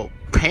proud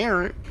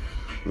parent,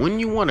 when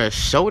you want to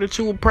show that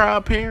you a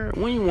proud parent,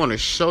 when you want to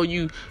show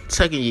you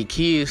taking your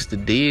kids to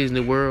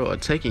Disney World or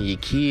taking your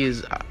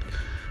kids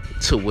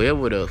to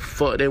wherever the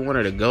fuck they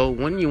wanted to go,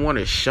 when you want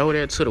to show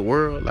that to the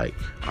world, like,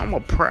 I'm a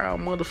proud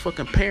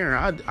motherfucking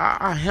parent.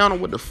 I handle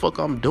what the fuck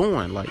I'm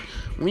doing. Like,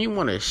 when you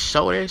want to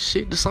show that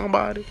shit to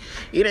somebody,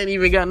 it ain't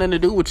even got nothing to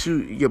do with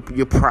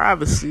your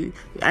privacy.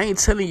 I ain't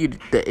telling you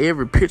that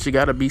every picture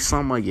gotta be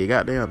something of your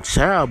goddamn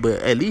child,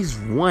 but at least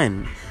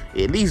one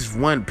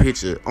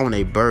picture on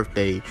their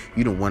birthday,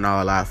 you done went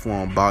all out for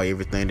them, bought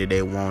everything that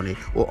they wanted,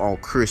 or on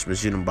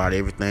Christmas, you done bought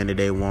everything that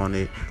they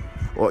wanted.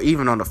 Or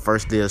even on the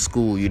first day of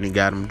school, you done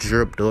got them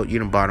dripped up. You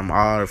done bought them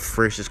all the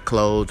freshest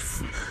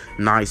clothes,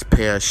 nice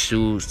pair of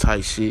shoes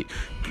type shit.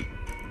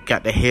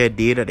 Got the hair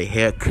did or the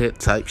haircut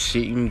type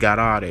shit. You done got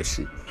all that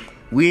shit.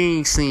 We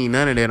ain't seen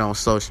none of that on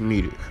social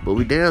media. But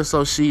we damn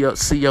so see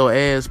your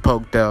ass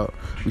poked out.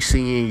 We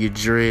see you in your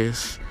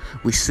dress.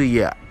 We see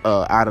you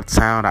out of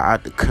town or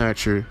out the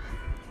country.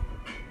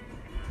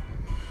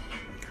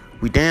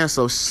 We damn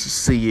so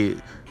see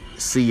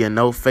you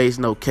no face,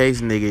 no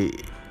case,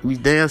 nigga. We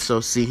damn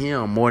so see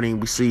him more than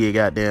we see your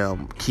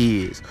goddamn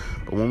kids.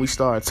 But when we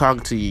start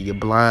talking to you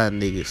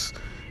blind niggas,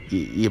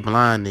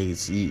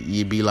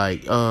 you be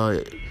like,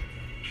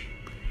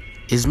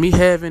 is me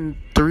having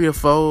 3 or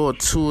 4 or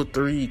 2 or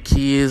 3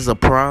 kids a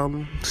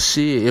problem?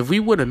 Shit, if we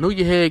would've knew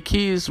you had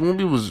kids when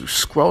we was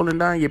scrolling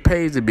down your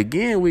page to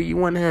begin with, you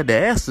wouldn't have the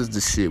answers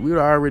to shit. We would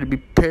already be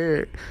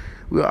prepared.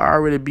 We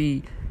already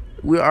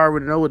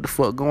know what the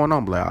fuck going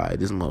on. Like, alright,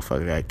 this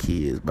motherfucker got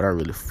kids, but I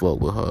really fuck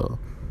with her.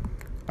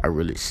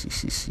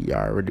 She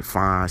already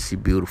fine. She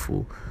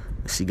beautiful.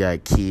 She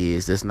got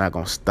kids. That's not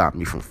gonna stop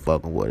me from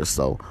fucking with her.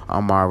 So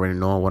I'm already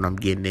knowing what I'm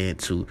getting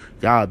into.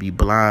 Y'all be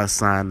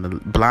blindsiding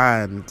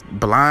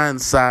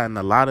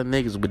a lot of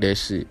niggas with that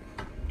shit.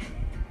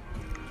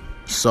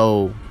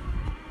 So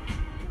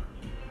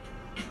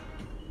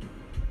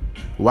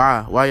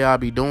why y'all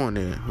be doing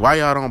that? Why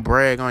y'all don't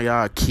brag on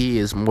y'all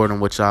kids more than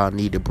what y'all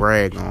need to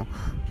brag on?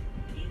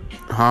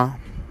 Huh?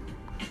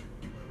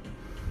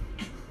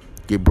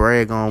 You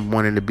brag on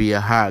wanting to be a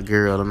hot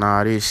girl and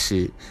all this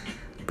shit,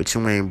 but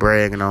you ain't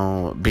bragging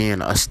on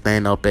being a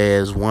stand-up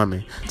ass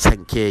woman,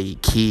 taking care of your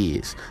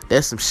kids.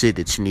 That's some shit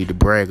that you need to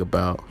brag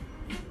about,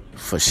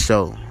 for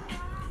sure.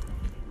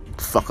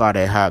 Fuck all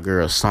that hot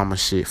girl summer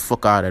shit.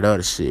 Fuck all that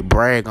other shit.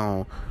 Brag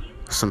on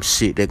some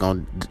shit that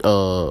gonna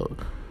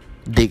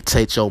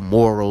dictate your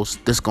morals.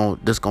 This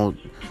gonna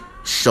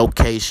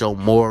showcase your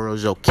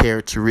morals, your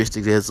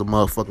characteristics as a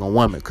motherfucking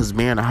woman. Cause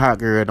being a hot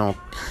girl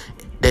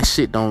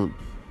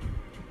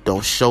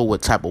don't show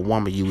what type of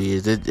woman you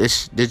is. They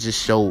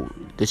just show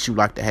that you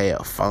like to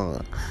have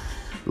fun.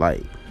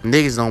 Like,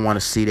 niggas don't want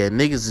to see that.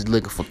 Niggas is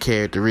looking for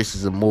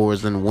characteristics and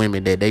morals in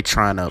women that they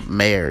trying to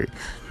marry.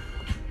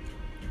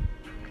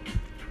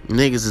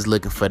 Niggas is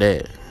looking for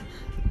that.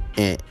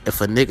 And if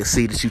a nigga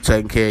see that you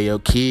taking care of your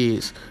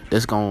kids,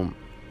 that's gonna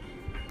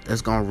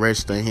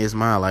register in his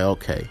mind like,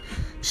 okay,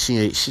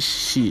 she a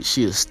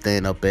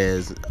stand up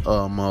as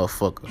a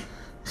motherfucker.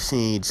 She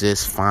ain't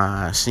just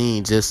fine. She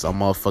ain't just a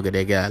motherfucker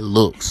that got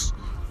looks.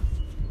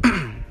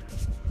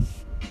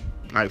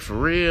 Like, for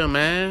real,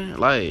 man.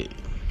 Like,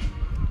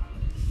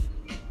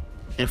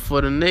 and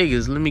for the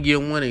niggas, let me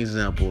give one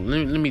example.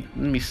 Let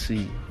me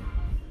see.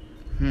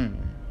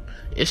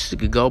 It shit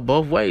could go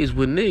both ways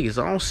with niggas.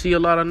 I don't see a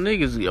lot of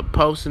niggas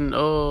posting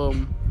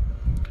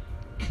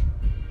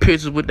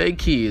pictures with their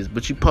kids,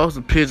 but you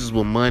posting pictures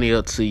with money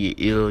up to your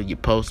ear. You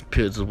posting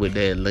pictures with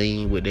that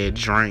lean, with that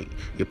drink.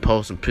 You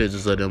posting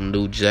pictures of them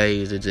new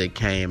J's that just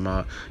came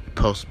out. You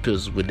posting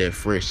pictures with that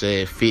fresh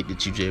ass fit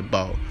that you just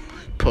bought.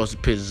 You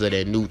posting pictures of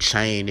that new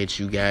chain that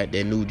you got,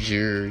 that new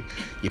jewelry.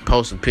 You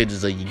posting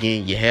pictures of you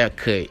getting your hair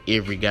cut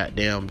every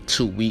goddamn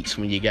 2 weeks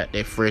when you got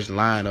that fresh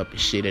lineup and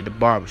shit at the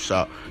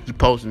barbershop. You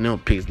posting them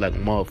pics like a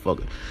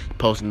motherfucker. You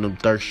posting them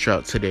thirst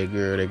traps to that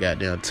girl that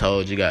goddamn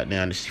told you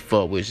goddamn that she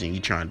fuck with you, and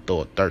you trying to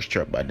throw a thirst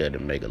trap out there to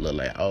make it look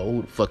like, oh,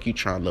 who the fuck you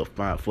trying to look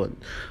fine for?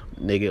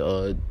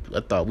 Nigga, I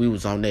thought we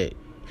was on that.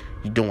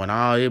 You doing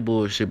all that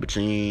bullshit, but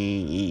you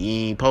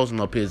ain't posting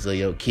no pictures of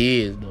your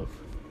kids, though.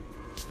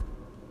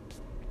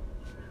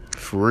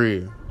 For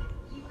real.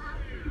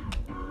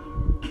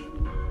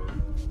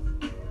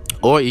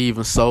 Or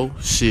even so,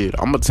 shit,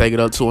 I'm gonna take it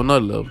up to another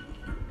level.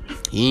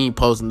 You ain't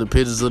posting the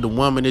pictures of the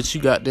woman that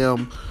you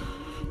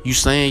you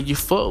saying you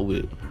fuck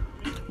with.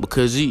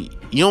 Because you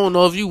don't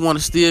know if you want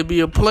to still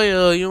be a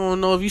player. You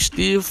don't know if you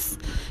still,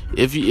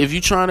 if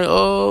you trying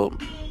to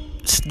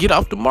get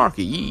off the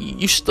market.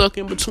 You stuck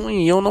in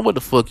between. You don't know what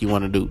the fuck you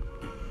want to do.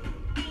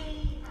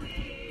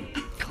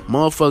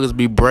 Motherfuckers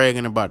be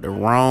bragging about the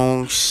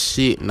wrong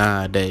shit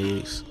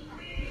nowadays.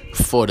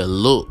 For the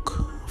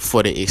look.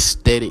 For the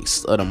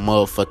aesthetics of the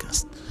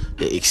motherfuckers.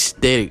 The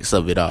aesthetics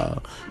of it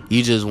all.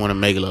 You just want to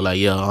make it look like,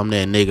 yo, I'm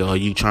that nigga. Or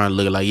you trying to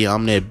look like, yeah,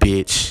 I'm that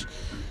bitch.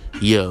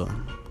 Yeah.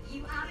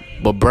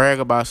 But brag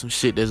about some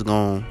shit that's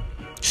gonna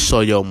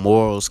Show your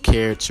morals,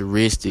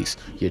 characteristics,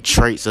 your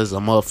traits as a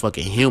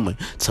motherfucking human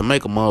to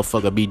make a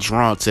motherfucker be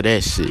drawn to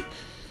that shit.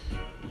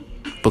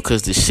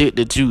 Because the shit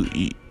that you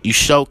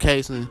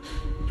showcasing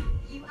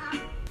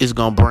is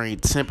gonna bring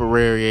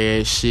temporary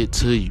ass shit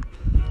to you.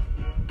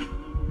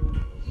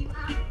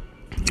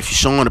 If you're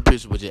showing a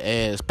picture with your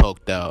ass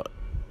poked out,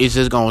 it's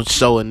just gonna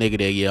show a nigga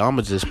that, yeah,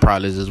 I'ma just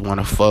probably just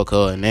wanna fuck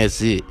her and that's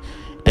it.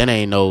 That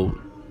ain't no,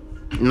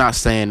 not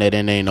saying that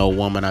there ain't no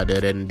woman out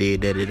there that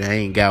did that, it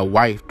ain't got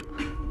wifed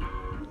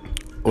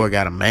or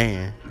got a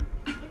man.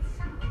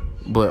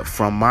 But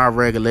from my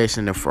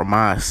regulation and from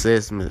my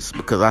assessments,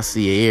 because I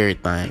see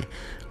everything,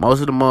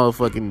 most of the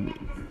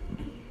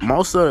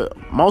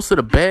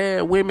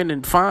bad women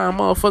and fine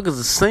motherfuckers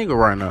are single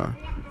right now.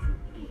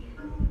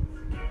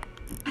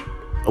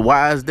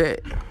 Why is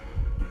that?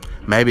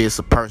 Maybe it's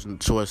a personal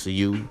choice of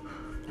you,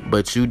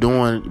 but you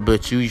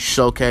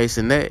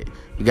showcasing that,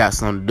 you got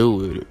something to do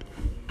with it.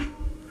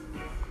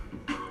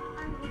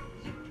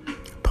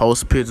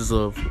 Post pictures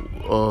of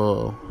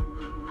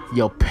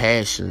your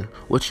passion,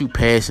 what you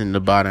passionate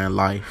about in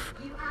life,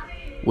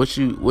 where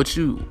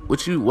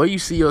you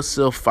see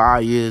yourself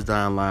 5 years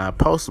down the line.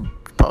 Post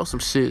some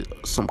shit,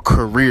 some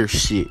career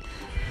shit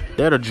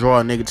that'll draw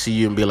a nigga to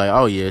you and be like,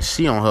 oh yeah,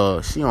 she on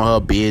her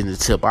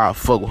business tip, I'll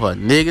fuck with her.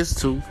 Niggas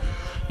too,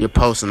 you're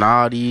posting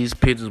all these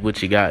pictures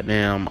with your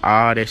goddamn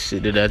all that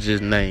shit that I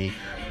just named.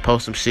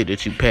 Post some shit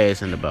that you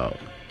passionate about.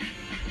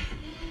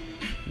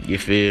 You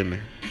feel me?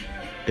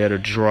 That'll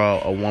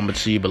draw a woman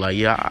to you, be like,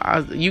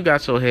 yeah, you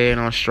got your head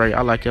on straight.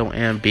 I like your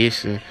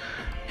ambition.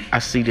 I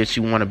see that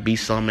you want to be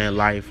something in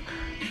life.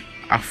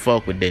 I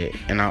fuck with that,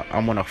 and I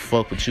want to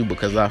fuck with you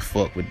because I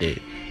fuck with that.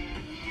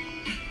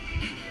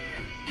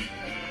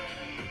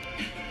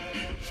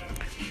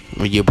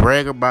 When you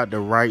brag about the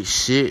right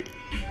shit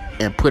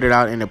and put it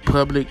out in the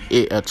public,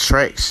 it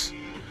attracts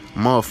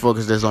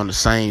motherfuckers that's on the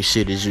same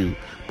shit as you.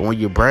 But when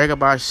you brag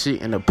about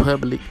shit in the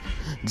public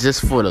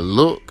just for the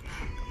look,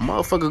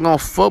 motherfucker gonna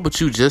fuck with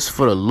you just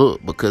for the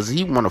look, because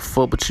he wanna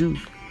fuck with you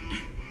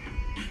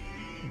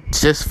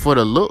just for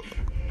the look.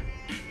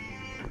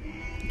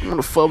 He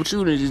wanna fuck with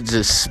you and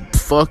just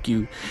fuck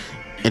you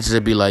and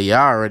just be like,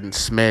 yeah, I already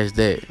smashed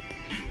that.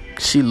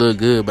 She look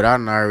good, but I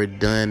done already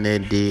done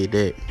that, did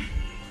that.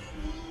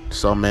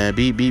 So man,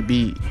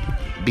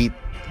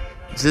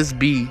 just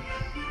be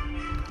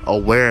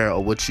aware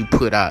of what you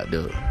put out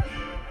there.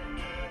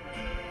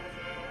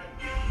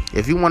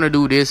 If you want to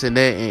do this and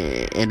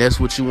that, and that's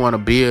what you want to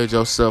build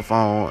yourself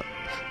on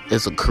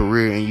as a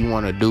career, and you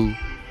want to do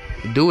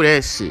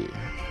that shit.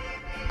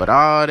 But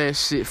all that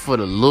shit for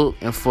the look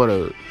and for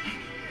the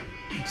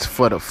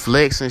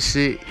flex and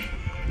shit.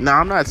 Now,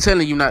 I'm not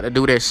telling you not to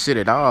do that shit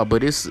at all,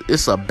 but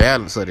it's a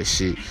balance of the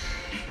shit.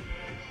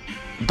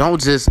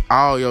 Don't just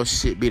all your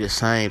shit be the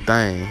same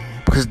thing,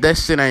 because that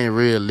shit ain't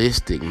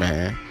realistic,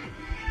 man,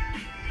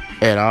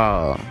 at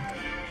all.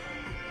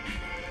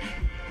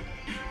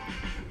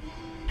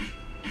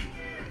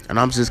 And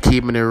I'm just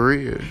keeping it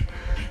real.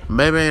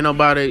 Maybe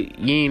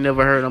you ain't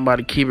never heard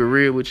nobody keep it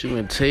real with you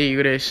and tell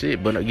you that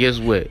shit, but guess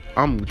what?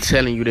 I'm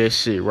telling you that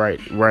shit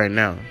right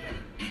now.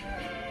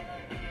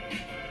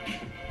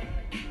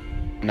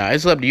 Now,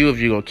 it's up to you if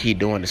you're going to keep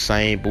doing the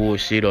same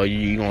bullshit, or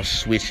you going to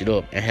switch it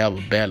up and have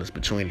a balance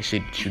between the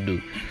shit that you do.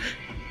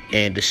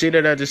 And the shit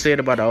that I just said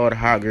about all the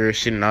hot girl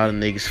shit and all the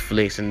niggas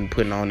flexing and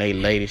putting on their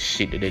latest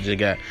shit that they just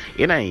got,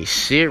 it ain't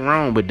shit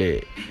wrong with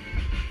that.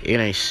 It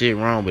ain't shit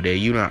wrong with that.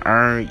 You done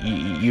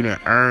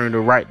earn the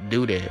right to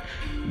do that.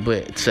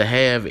 But to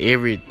have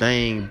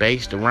everything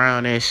based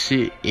around that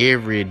shit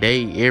every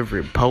day,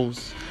 every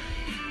post,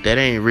 that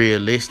ain't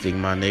realistic,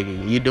 my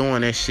nigga. You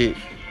doing that shit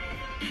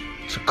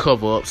to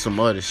cover up some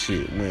other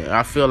shit. Man,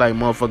 I feel like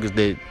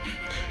motherfuckers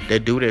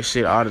that do that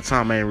shit all the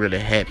time ain't really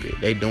happy.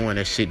 They doing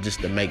that shit just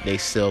to make they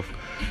self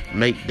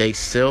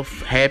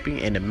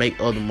happy and to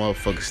make other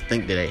motherfuckers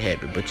think that they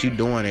happy. But you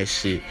doing that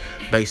shit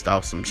based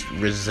off some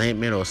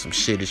resentment or some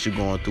shit that you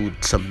going through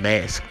to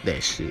mask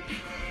that shit.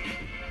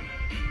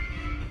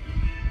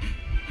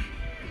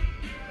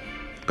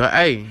 But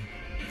hey,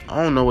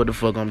 I don't know what the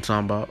fuck I'm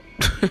talking about.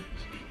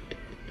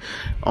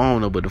 I don't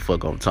know what the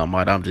fuck I'm talking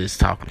about. I'm just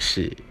talking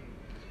shit.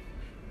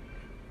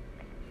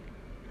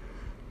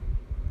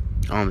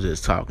 I'm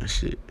just talking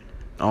shit.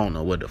 I don't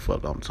know what the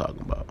fuck I'm talking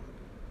about.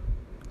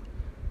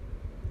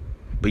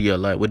 But yeah,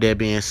 like with that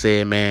being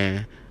said,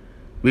 man,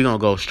 we gonna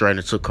go straight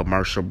into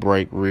commercial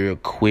break real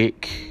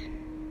quick.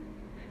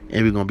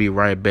 And we're gonna be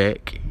right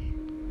back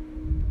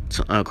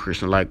to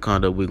Unchristian-like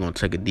Conduct. We're gonna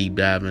take a deep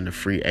dive into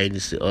free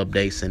agency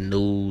updates and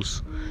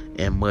news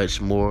and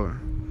much more.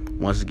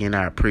 Once again,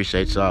 I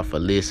appreciate y'all for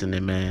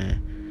listening,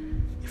 man.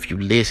 If you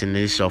listen,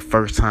 this is your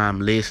first time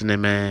listening,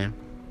 man,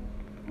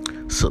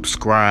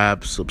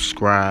 subscribe,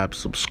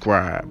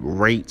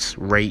 rate,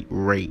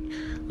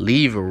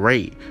 leave a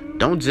rate.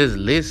 Don't just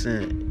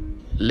listen.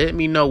 Let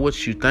me know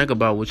what you think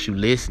about what you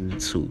listening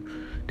to.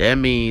 That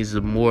means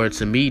more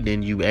to me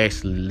than you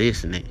actually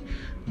listening,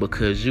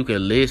 because you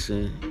can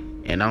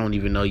listen and I don't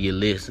even know you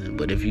listen.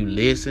 But if you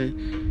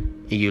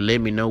listen and you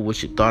let me know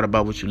what you thought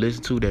about what you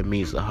listened to, that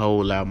means a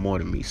whole lot more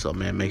to me. So,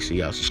 man, make sure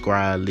y'all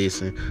subscribe,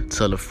 listen,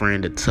 tell a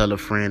friend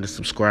to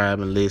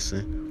subscribe and listen.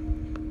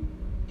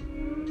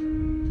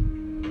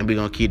 And we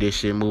gonna keep this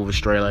shit moving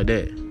straight like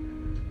that.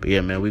 But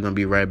yeah, man, we gonna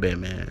be right back,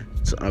 man.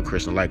 It's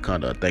Unchristian-like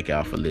conduct. Thank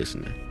y'all for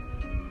listening.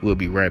 We'll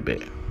be right back.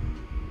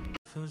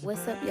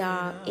 What's up,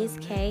 y'all? It's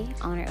Kay,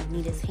 owner of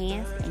Nita's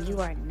Hands, and you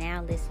are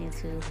now listening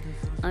to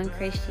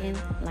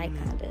Unchristian-like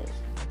conduct.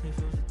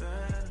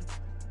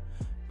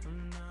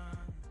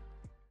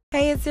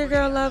 Hey, it's your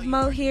girl Love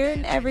Mo here,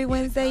 and every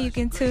Wednesday you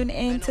can tune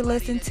in to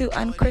listen to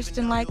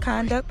Unchristian-like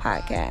Conduct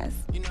podcast.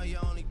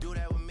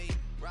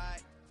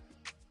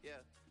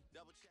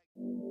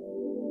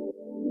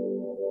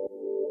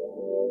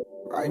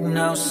 Right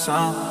now,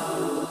 son.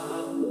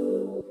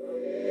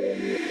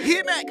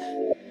 Hit back.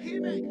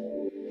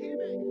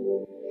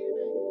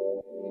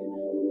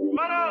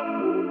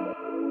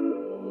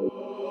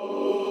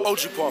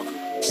 OG Parker.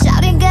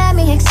 Shouting got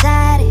me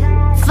excited,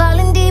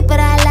 falling deep, but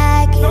I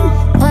like it.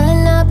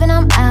 Pulling up and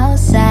I'm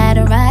outside,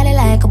 I ride it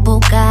like a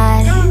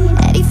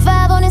Bugatti.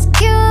 85 on this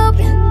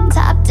Cuban,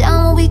 top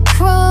down when we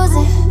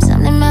cruising.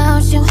 Something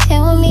about you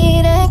here with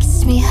me that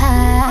gets me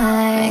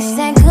high. Mix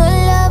that good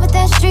love with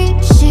that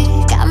street shit,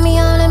 got me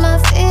all in my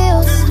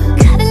feels.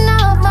 Cutting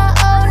off my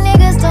old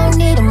niggas, don't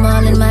need them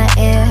all in my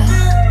ear.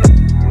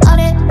 All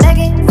that back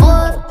and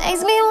forth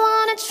makes me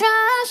wanna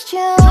trust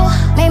you.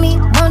 Made me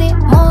want it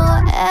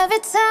more every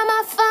time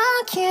I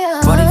fuck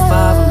you.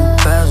 45 on the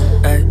bezel,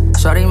 ayy.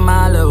 Shorty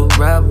my little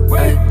rebel,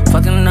 ayy.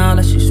 Fucking all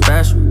that she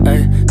special,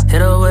 ayy.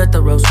 Hit her with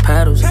the rose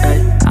petals,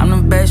 ayy. I'm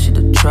the best, she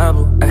the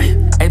trouble, ayy.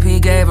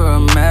 AP gave her a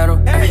medal,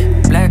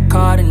 ayy. Black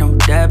card and no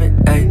debit,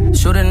 ayy.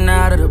 Shooting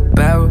out of the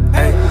barrel,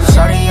 ayy.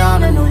 Shorty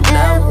on a new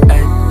level,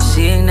 ayy.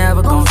 She ain't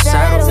never gon'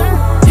 settle.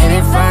 Hit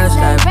it first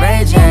like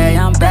Ray J,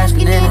 I'm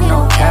basking in it,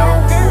 no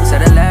carol.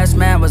 Said the last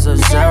man was a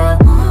zero.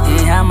 He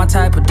ain't had my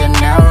type of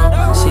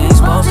dinero. She ain't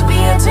supposed to be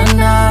here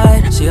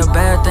tonight. She a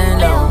bad thing,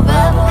 little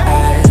rebel,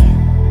 ayy.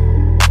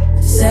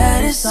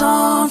 Said it's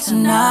on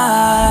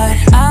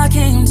tonight. I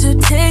came to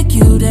take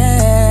you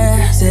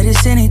there. Said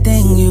it's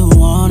anything you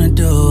wanna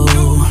do.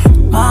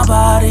 My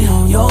body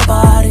on your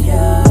body.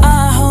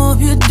 I hope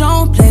you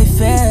don't play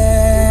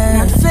fair.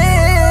 Not fair.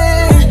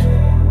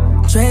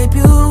 Drape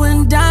you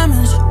in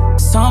diamonds,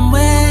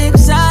 somewhere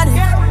exotic.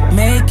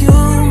 Make you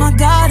my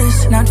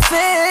goddess. Not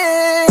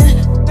fair.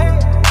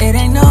 It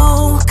ain't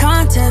no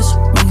contest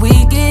when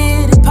we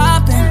get it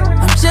poppin'.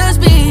 I'm just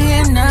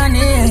being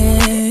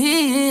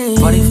honest.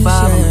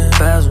 45 on the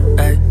bezel,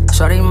 ayy.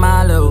 Shorty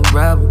my little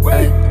rebel,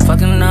 ayy.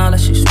 Fucking all that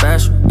she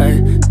special,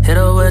 ayy. Hit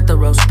her with the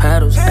rose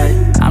petals, ayy.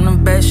 I'm the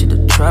best, she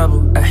the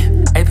trouble,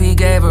 ayy. AP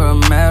gave her a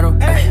medal,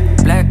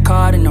 ayy. Black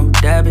card and no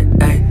debit,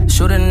 ayy.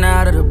 Shooting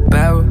out of the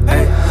barrel,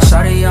 ayy.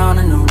 Shorty on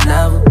a new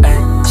level, ayy.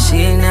 She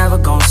ain't never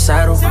gon'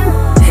 settle.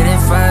 Hit it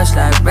first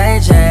like Ray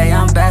J,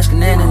 I'm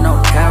basking in it,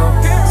 no carol.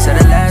 Said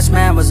the last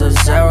man was a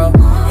zero.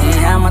 He ain't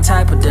had my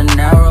type of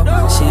dinero.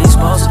 She ain't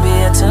supposed to be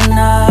here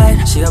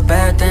tonight. She a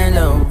bad thing,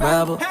 little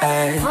rebel,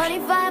 ayy.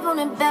 45 on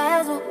the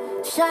bezel,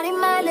 shawty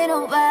my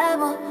little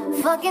rebel.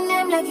 Fucking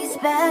him like he's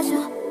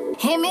special.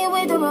 Hit me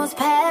with the rose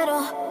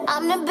pedal.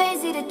 I'm the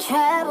bassy the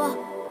treble.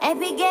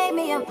 AP gave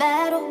me a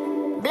battle.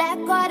 Black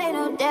card ain't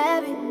no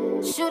debit.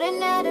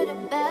 Shooting out of the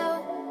barrel.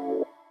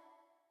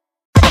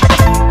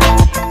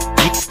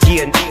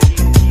 Yeah,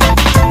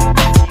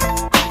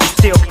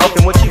 still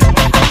fucking with you.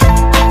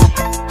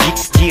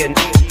 Yeah,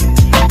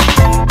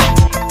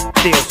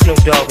 still Snoop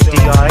Dogg with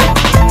D.R.A.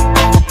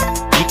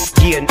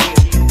 Yeah,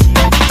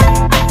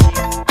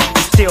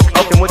 still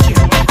fucking with you.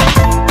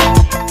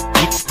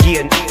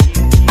 Yeah,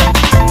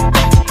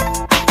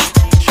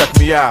 check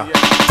me out.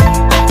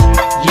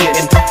 Yeah,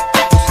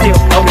 still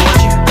fucking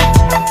with you.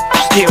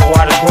 Still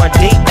waters run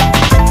deep.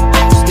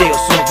 Still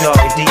Snoop Dogg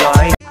with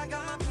D.R.A.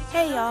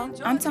 Hey y'all,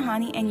 I'm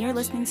Tahani and you're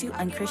listening to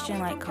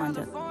Unchristian-like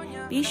Conduct.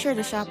 Be sure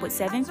to shop with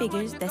 7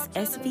 figures, that's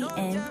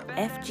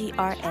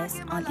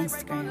SVNFGRS on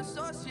Instagram.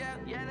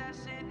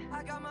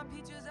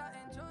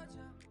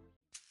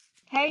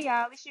 Hey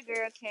y'all, it's your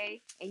girl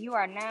Kay, and you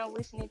are now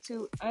listening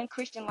to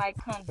Unchristian-like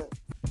Conduct.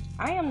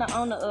 I am the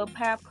owner of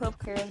Pop Puff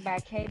Curls by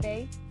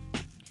K-Day,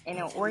 and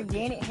an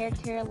organic hair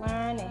care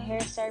line and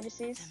hair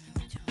services.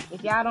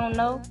 If y'all don't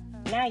know,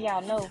 now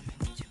y'all know.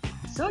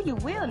 Soon you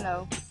will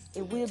know.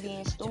 It will be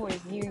in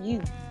stores near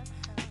you.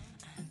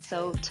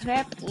 So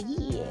tap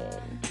in.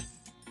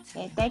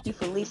 And thank you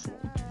for listening.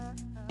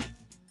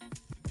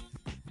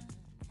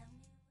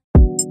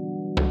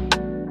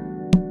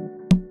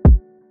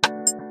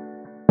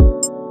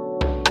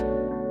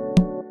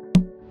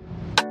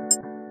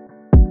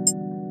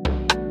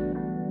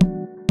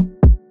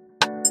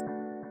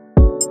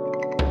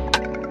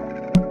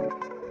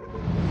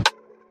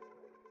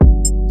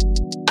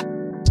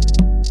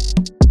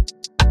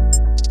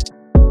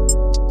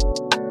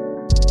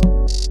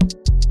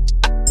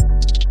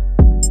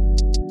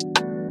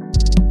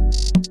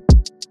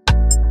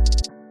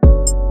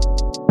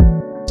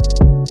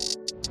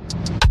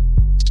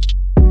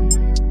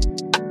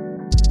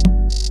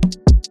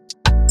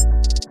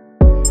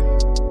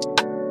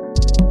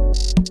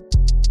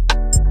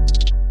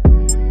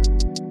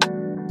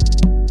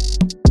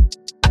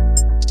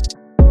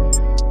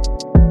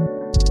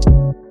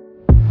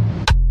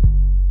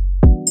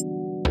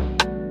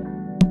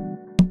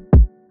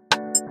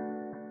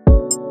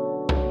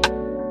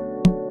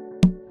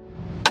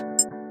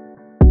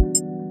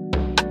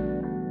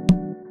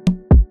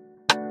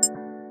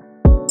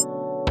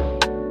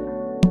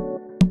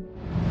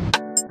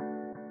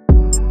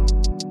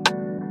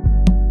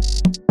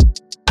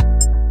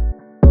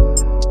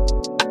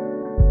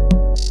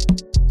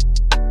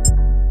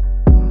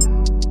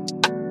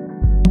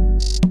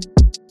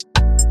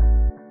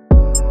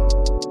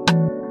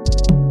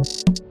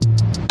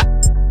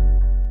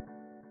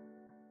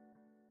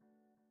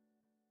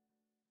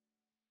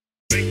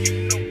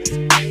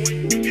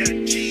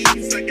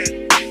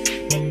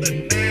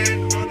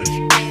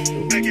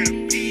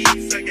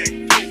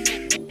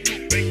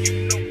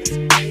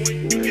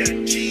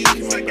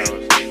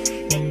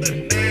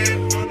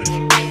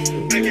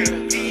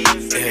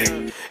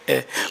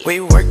 We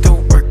work to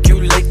work,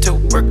 you late to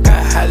work,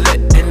 I holla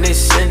and they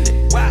send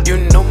it. You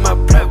know my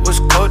pride was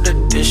colder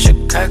than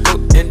Chicago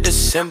in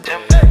December.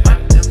 My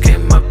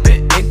came up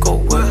in Ankle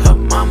with her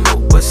mama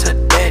was her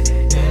daddy.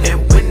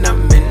 And when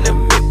I'm in the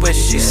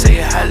Midwest, she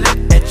say holla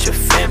at your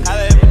family.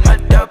 My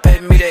dog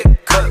paid me that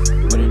cup,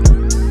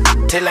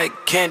 taste like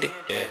candy.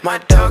 My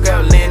dog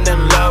out laying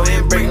them law,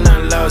 ain't breaking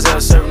none laws,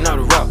 out serving all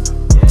the raw.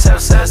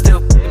 Southside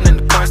still in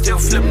the car, still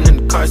flipping in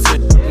the car, still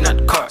not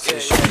the car.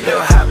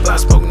 Little hot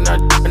box smoking,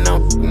 not and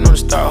I'm on the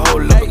star,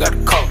 hold up, I got a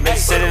call. They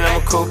said that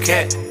I'm a cool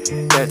cat.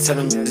 Gotta tell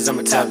them bitches I'm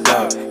a top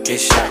dog. Get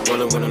shot,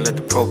 rollin' when I let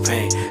the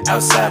propane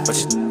outside, but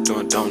you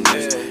doing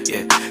donuts.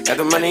 Yeah, got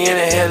the money in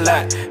the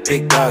headlight.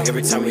 Big dog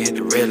every time we hit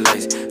the red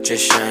lights.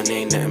 Just shine,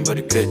 ain't nothing but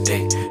a good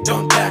day.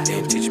 Don't die,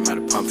 didn't teach him how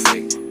to pump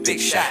fake. Big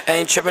shot, I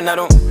ain't trippin', I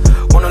don't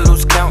wanna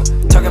lose count.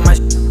 Talking my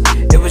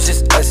it was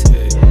just us.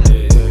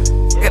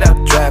 Get out,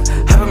 drive,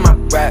 hop in my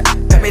ride,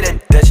 pat me that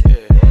Dutch.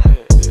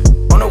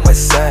 On the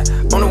west side,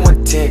 on the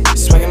 110,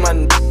 swinging my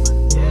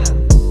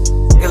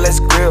nigga, let's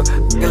grill,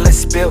 nigga, let's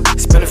spill,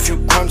 spin a few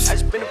crumbs.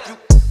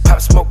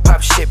 Pop smoke,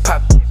 pop shit,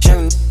 pop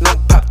young,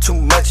 don't pop too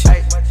much.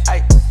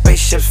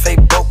 Spaceships,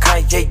 fake boat,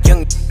 Kanye,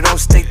 young, don't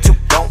stay too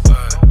long.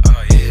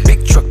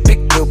 Big truck,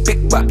 big wheel,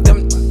 big bop,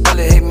 them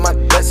probably hate my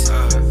guts.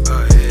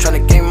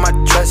 Tryna gain my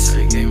trust,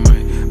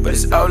 but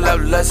it's all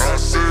out lust.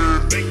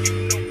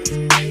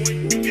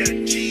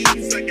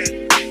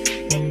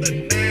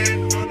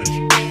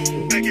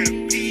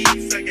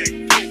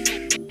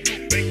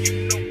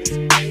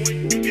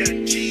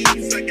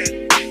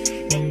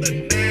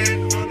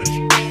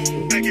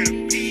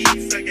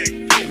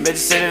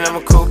 Saying I'm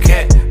a cool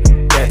cat.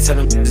 Yeah, tell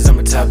them bitches I'm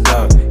a top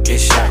dog. Get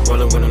shot,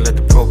 rollin' when I let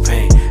the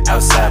propane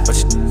outside, but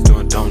you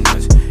doing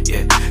donuts.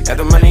 Yeah, got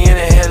the money in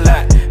the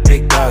headlight.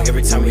 Big dog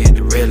every time we hit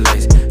the red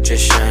lights.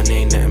 Just shine,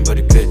 ain't nothing but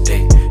a good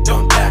day.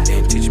 Don't die,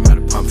 didn't teach him how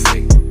to pump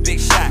fake. Big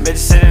shot. Bitches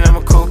saying I'm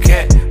a cool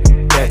cat.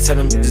 Yeah, tell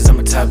them bitches I'm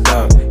a top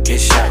dog.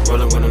 Get shot,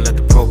 rollin' when I let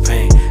the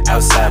propane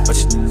outside, but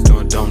you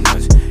doing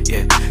donuts.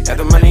 Yeah, got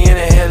the money in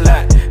the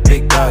headlight.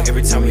 Big dog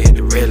every time we hit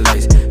the red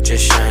lights.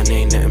 Just shine,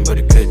 ain't nothing but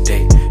a good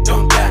day.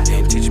 Don't die,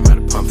 didn't teach him how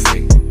to pump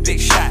fake. Big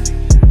shot.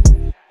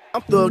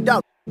 I'm thugged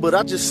out, but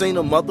I just seen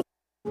a mother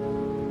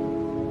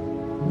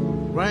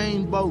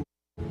rainbow.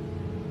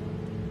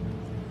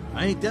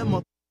 I ain't that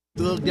mother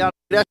thugged out.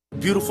 That's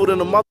beautiful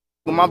than a mother.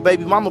 My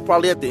baby mama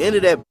probably at the end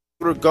of that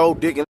with her gold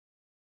digging.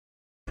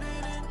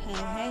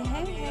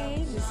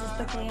 Hey, this is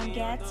the Glam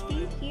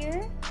Gatsby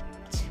here.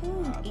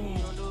 Tuned in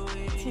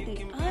to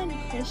the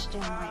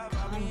Unchristian Like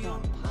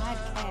Conduct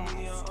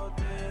podcast.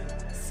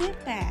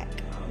 Sit back,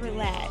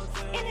 relax,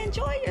 and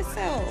enjoy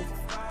yourself.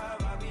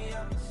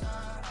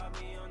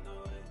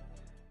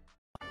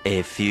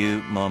 A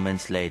few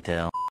moments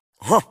later.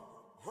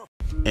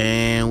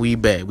 And we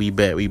back. We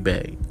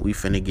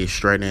finna get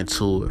straight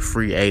into it.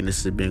 Free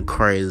agency been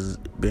crazy.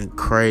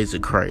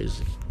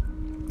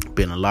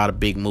 Been a lot of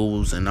big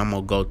moves, and I'm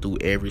gonna go through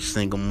every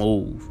single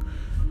move.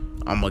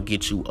 I'm gonna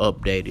get you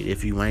updated.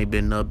 If you ain't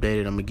been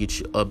updated, I'm gonna get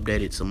you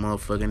updated to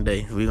motherfucking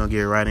day. We gonna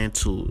get right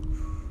into it.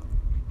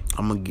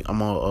 I'm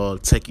gonna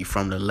take you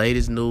from the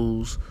latest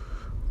news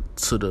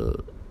to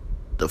the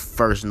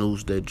first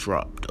news that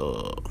dropped.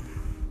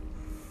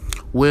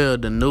 Well,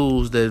 the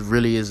news that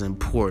really is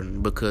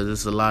important because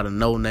it's a lot of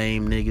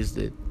no-name niggas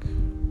that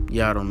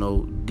y'all don't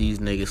know these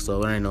niggas,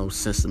 so it ain't no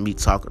sense of me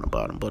talking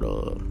about them. But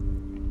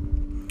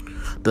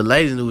the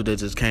latest news that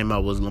just came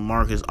out was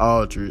LaMarcus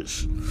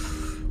Aldridge.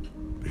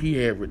 He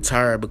had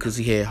retired because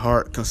he had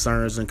heart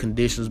concerns and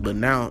conditions, but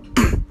now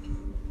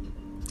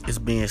it's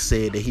being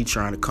said that he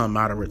trying to come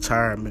out of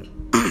retirement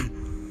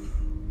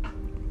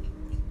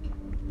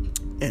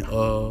and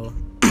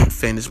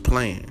finish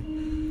playing.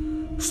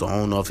 So I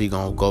don't know if he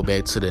gonna go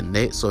back to the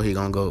Nets or he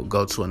gonna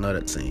go to another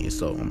team.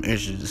 So I'm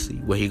interested to see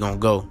where he gonna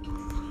go.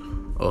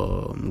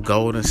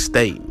 Golden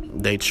State,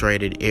 they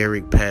traded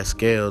Eric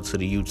Pascal to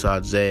the Utah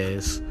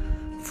Jazz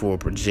for a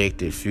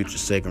projected future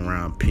second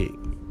round pick.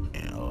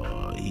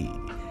 And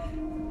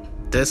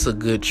that's a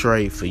good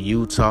trade for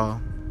Utah.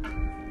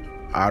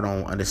 I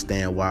don't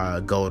understand why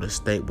Golden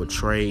State would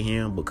trade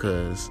him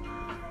because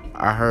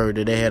I heard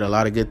that they had a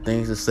lot of good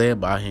things to say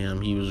about him.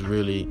 He was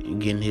really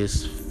getting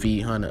his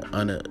feet up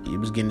under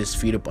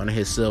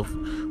himself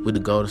with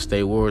the Golden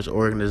State Warriors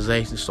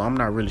organization. So I'm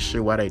not really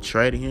sure why they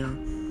traded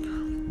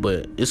him.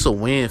 But it's a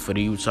win for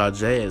the Utah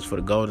Jazz. For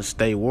the Golden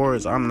State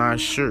Warriors, I'm not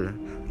sure.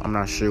 I'm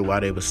not sure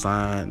why they would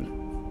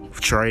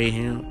trade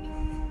him.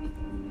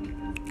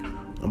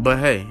 But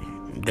hey,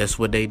 that's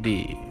what they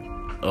did.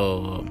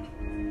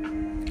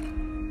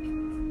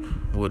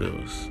 What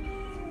else?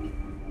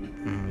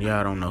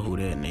 Y'all don't know who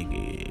that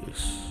nigga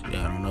is.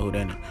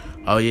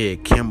 Oh yeah,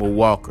 Kemba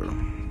Walker.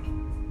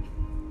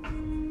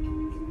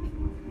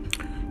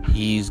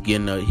 He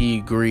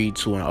agreed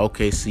to an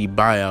OKC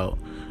buyout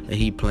and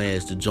he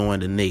plans to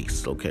join the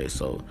Knicks. Okay,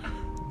 so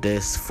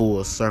that's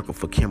full circle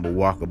for Kemba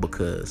Walker,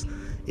 because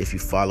if you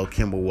follow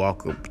Kemba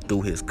Walker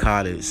through his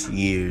college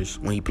years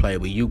when he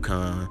played with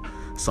UConn,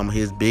 some of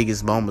his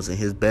biggest moments in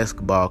his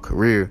basketball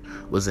career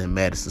was in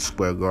Madison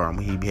Square Garden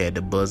when he had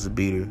the buzzer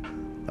beater.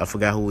 I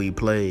forgot who he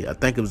played. I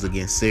think it was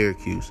against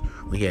Syracuse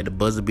when he had the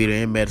buzzer beater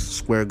in Madison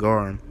Square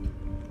Garden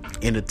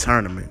in the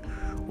tournament.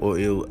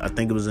 I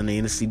think it was in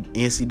the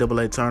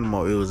NCAA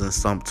tournament, or it was in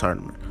some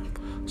tournament.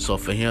 So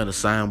for him to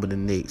sign with the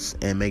Knicks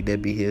and make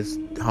that be his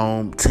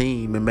home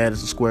team in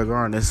Madison Square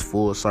Garden, that's a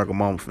full circle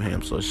moment for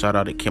him. So shout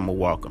out to Kemba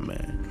Walker,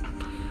 man.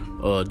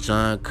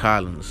 John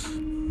Collins,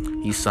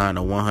 he signed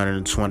a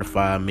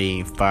 $125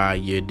 million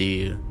 5-year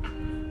deal.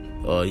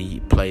 He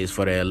plays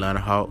for the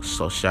Atlanta Hawks,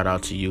 so shout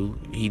out to you.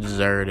 He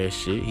deserved that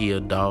shit. He a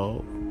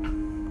dog.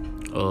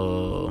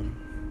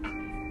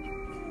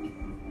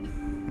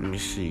 Let me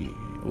see.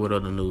 What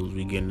other news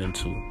we getting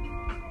into?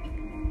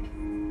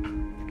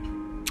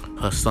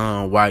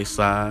 Hassan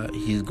Whiteside,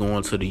 he's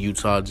going to the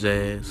Utah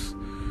Jazz.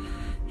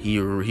 He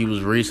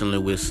was recently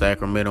with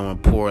Sacramento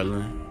and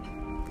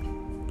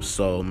Portland,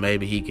 so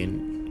maybe he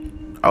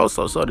can.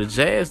 Also, so the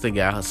Jazz, they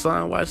got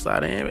Hassan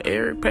Whiteside and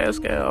Eric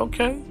Pascal.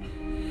 Okay,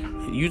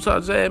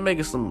 Utah Jazz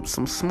making some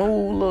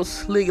smooth little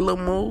slick little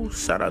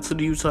moves. Shout out to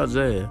the Utah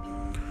Jazz.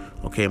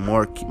 Okay,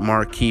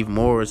 Markieff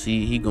Morris,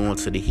 he going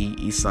to the Heat.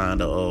 He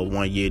signed a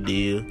 1-year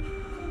deal.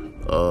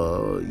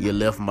 You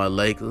left my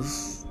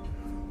Lakers.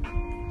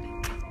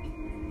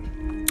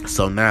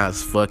 So now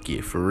it's fuck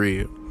it, for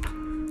real.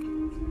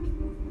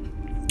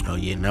 Oh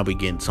yeah, now we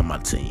getting to my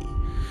team.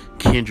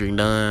 Kendrick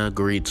Nunn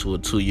agreed to a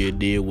 2-year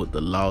deal with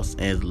the Los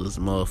Angeles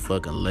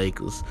motherfucking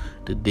Lakers.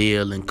 The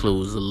deal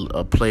includes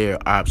a player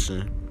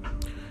option.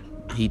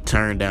 He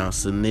turned down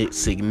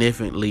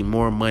significantly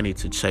more money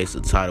to chase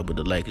the title with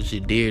the Lakers. He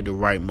did the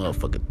right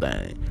motherfucking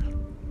thing.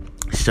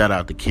 Shout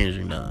out to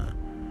Kendrick Nunn.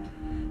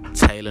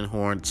 Taylor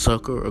Horn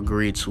Tucker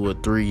agreed to a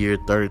 3-year,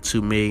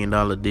 $32 million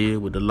deal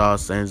with the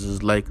Los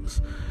Angeles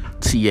Lakers.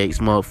 TH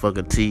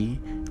motherfucking T,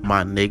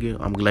 my nigga.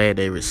 I'm glad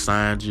they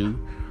resigned you.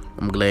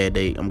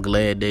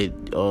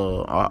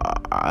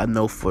 I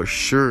know for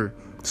sure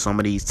some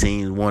of these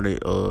teams wanted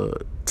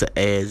to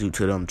add you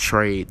to them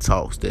trade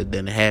talks that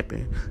didn't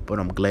happen, but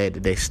I'm glad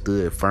that they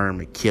stood firm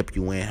and kept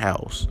you in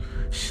house.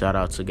 Shout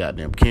out to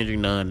goddamn Kendrick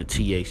Nunn and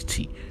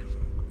THT.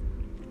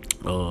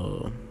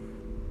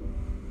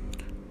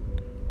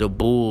 The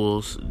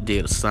Bulls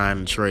did a sign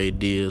and trade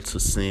deal to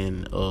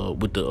send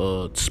with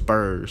the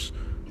Spurs.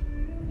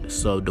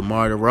 So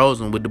DeMar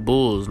DeRozan with the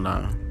Bulls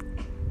now.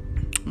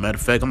 Matter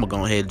of fact, I'm gonna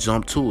go ahead and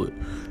jump to it.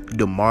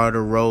 DeMar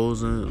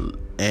DeRozan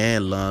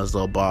and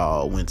Lonzo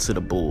Ball went to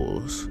the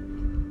Bulls.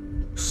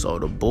 So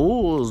the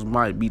Bulls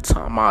might be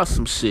talking about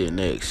some shit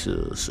next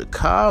year.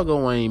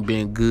 Chicago ain't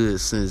been good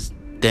since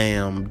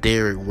damn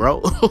Derrick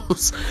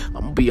Rose. I'm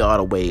gonna be all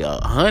the way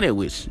 100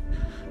 with you.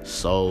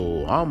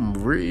 So I'm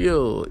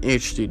real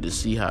interested to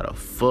see how the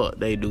fuck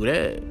they do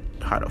that.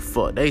 How the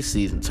fuck they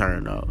season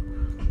turn out.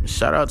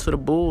 Shout out to the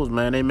Bulls,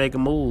 man. They making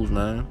moves,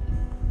 man.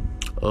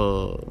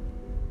 Oh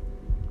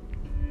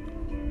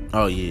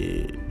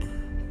yeah.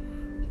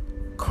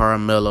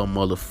 Carmelo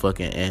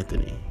motherfucking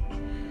Anthony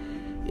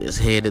is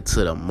headed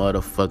to the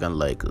motherfucking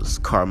Lakers.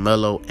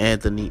 Carmelo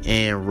Anthony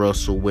and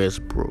Russell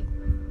Westbrook.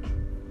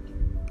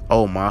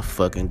 Oh my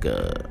fucking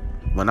God.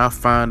 When I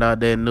find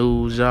out that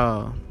news,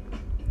 y'all,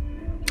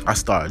 I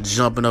started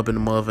jumping up in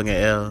the motherfucking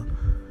air,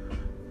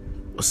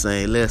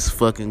 saying, let's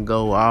fucking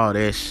go, all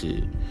that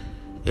shit.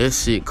 That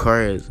shit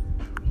crazy.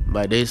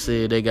 Like they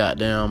said they got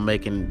down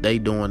they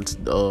doing,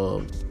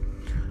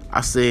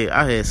 I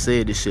had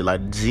said this shit, like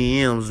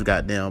GMs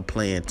got down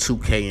playing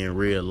 2K in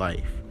real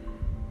life.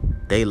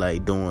 They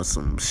like doing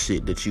some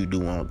shit that you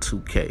do on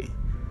 2K.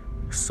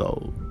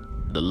 So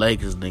the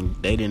Lakers,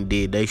 they did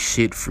they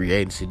shit free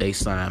agency. They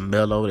signed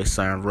Melo, they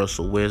signed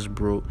Russell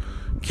Westbrook,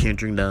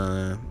 Kendrick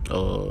Nunn,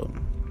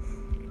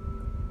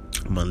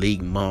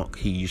 Malik Monk.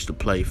 He used to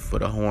play for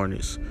the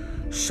Hornets.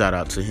 Shout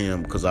out to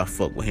him because I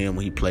fuck with him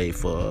when he played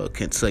for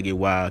Kentucky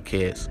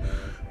Wildcats.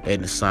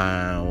 And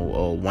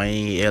signed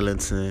Wayne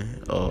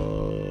Ellington.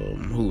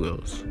 Who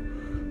else?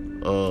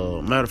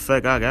 Matter of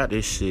fact, I got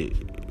this shit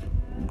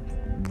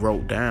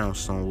wrote down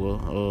somewhere.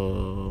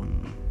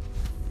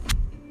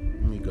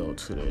 Let me go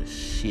to that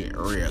shit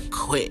real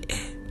quick.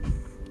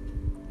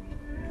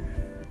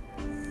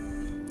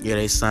 Yeah,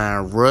 they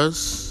signed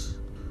Russ.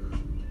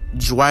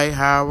 Dwight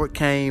Howard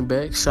came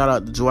back. Shout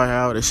out to Dwight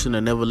Howard. They shouldn't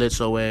have never let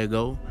your ass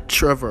go.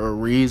 Trevor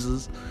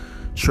Ariza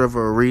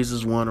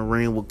won a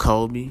ring with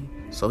Kobe.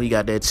 So he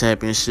got that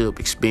championship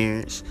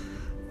experience.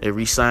 They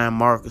re-signed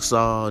Marcus.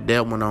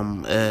 That one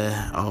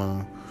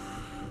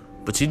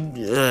but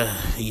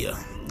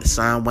yeah. They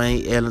signed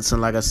Wayne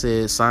Ellington, like I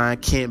said.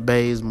 Signed Kent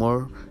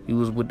Bazemore. He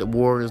was with the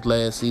Warriors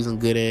last season.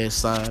 Good ass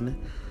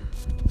signing.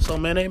 So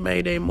man, they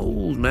made their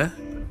moves, man.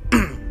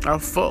 I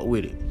fuck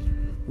with it.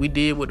 We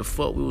did what the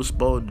fuck we was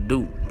supposed to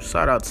do.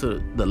 Shout out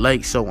to the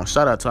Lake Show and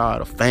shout out to all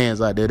the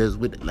fans out there that's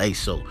with the Lake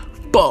Show.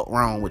 Fuck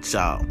wrong with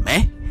y'all,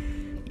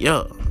 man.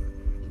 Yeah.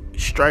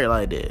 Straight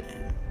like that.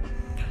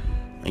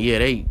 And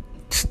yeah,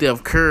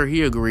 Steph Curry,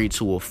 he agreed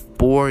to a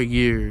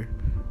 4-year,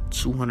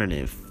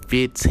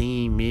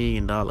 $215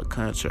 million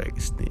contract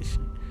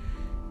extension.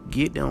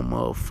 Get them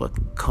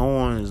motherfucking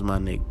coins, my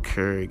nigga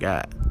Curry.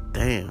 God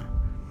damn.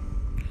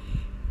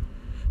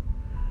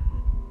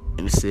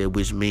 And it said,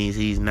 which means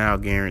he's now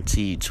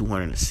guaranteed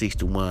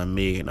 $261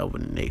 million over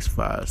the next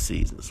 5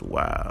 seasons.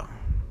 Wow.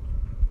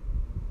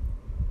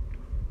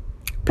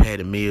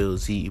 Patty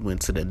Mills, he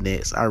went to the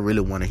Nets. I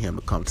really wanted him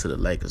to come to the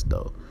Lakers,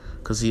 though,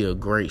 because he a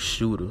great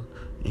shooter,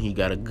 and he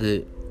got a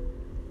good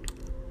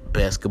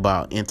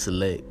basketball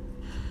intellect,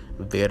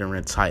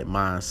 veteran-type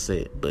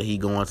mindset, but he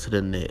going to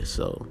the Nets,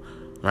 so,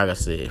 like I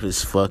said, if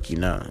it's fuck you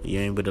now, you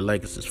ain't with the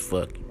Lakers, it's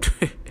fuck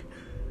you.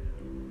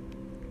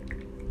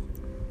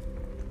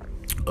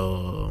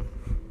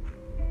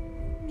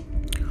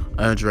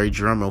 Andre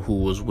Drummond,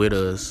 who was with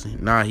us, he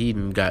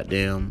didn't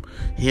goddamn,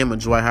 him and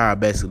Dwight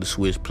Howard basically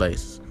switched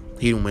places.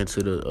 He went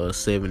to the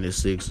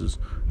 76ers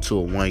to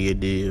a 1-year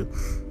deal.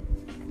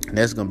 And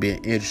that's going to be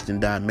an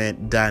interesting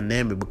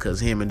dynamic because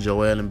him and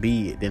Joel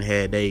Embiid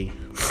they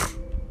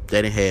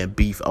didn't have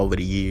beef over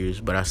the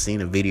years. But I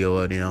seen a video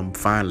of them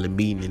finally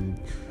meeting,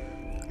 and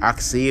I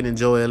could see it in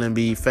Joel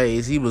Embiid's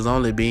face. He was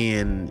only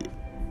being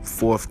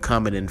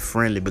forthcoming and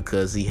friendly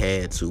because he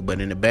had to. But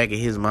in the back of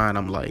his mind,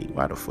 I'm like,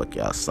 why the fuck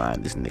y'all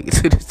signed this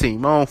nigga to this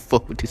team? I don't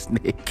fuck with this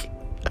nigga.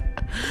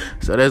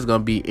 So that's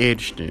going to be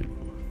interesting.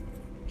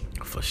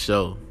 For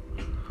sure.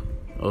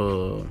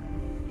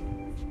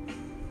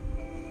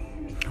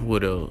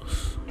 What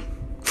else?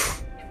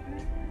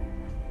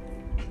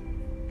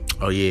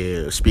 Oh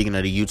yeah, speaking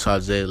of the Utah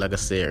Jazz, like I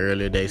said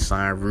earlier, they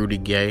signed Rudy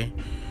Gay,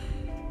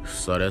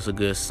 so that's a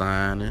good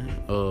signing.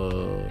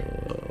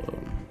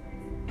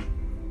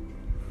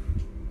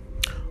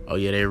 Oh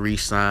yeah, they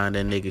re-signed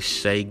that nigga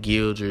Shai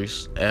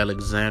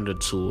Gilgeous-Alexander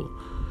to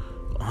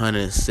a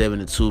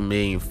 $172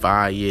 million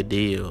 5-year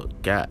deal.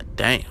 God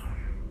damn.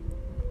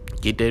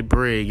 Get that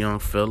bread, young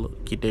fella.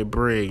 Get that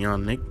bread,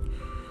 young nigga.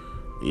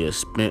 Yeah,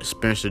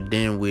 Spencer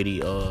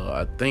Dinwiddie,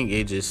 I think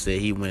it just said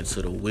he went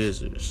to the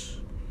Wizards.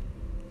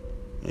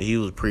 And he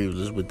was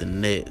previously with the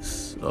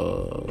Nets.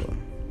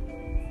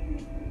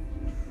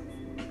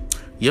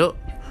 Yup.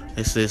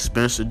 It says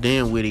Spencer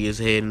Dinwiddie is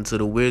heading to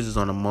the Wizards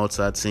on a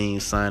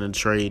multi-team sign and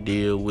trade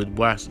deal with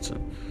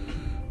Washington.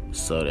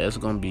 So that's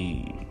going to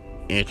be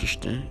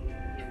interesting.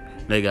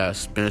 They got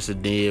Spencer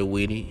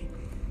Dinwiddie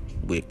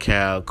with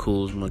Kyle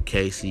Kuzma,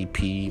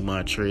 KCP,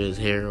 Montrezl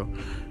Harrell.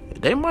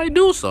 They might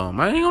do something.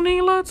 I ain't gonna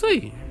even lie to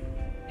you.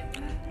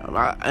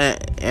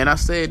 And I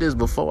said this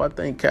before. I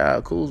think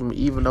Kyle Kuzma,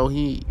 even though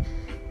that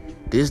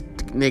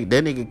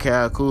nigga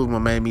Kyle Kuzma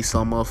made me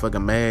so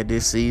motherfucking mad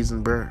this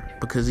season, bro,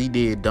 because he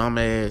did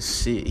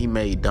dumbass shit. He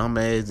made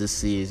dumbass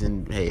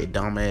decisions, had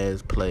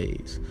dumbass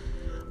plays.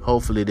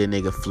 Hopefully that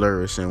nigga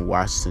flourish in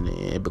Washington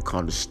and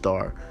become the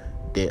star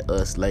that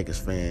us Lakers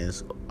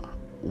fans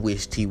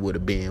wished he would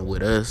have been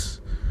with us.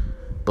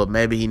 But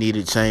maybe he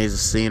needed to change the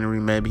scenery.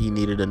 Maybe he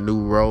needed a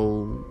new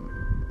role.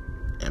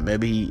 And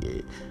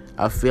maybe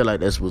I feel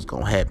like that's what's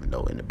going to happen,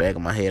 though. In the back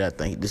of my head, I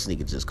think this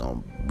nigga just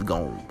going to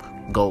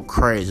go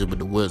crazy with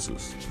the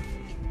Wizards.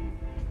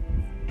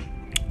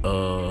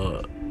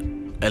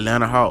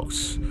 Atlanta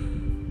Hawks.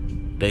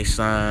 They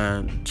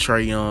signed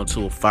Trae Young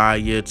to a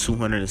 5-year,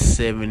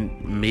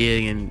 $207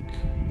 million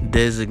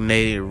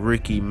designated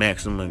rookie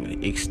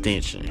maximum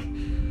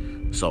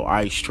extension. So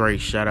Ice Trae,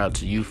 shout out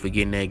to you for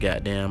getting that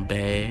goddamn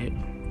bag.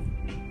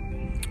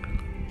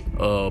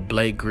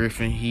 Blake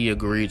Griffin, he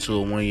agreed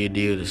to a 1-year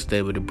deal to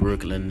stay with the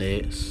Brooklyn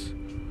Nets.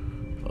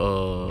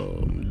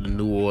 The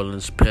New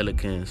Orleans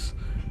Pelicans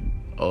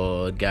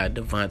got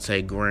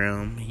Devontae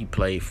Graham. He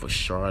played for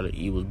Charlotte.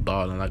 He was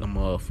balling like a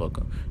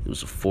motherfucker. It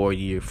was a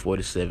 4-year,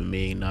 $47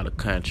 million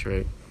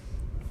contract.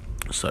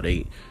 So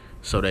they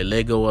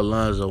let go of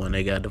Alonzo and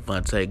they got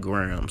Devontae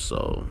Graham.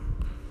 So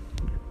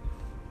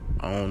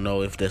I don't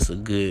know if that's a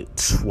good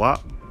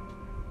swap,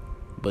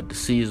 but the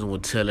season will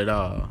tell it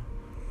all.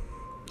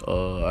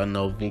 I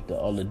know Victor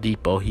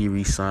Oladipo, he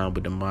re-signed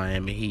with the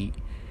Miami Heat.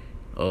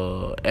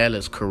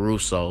 Alex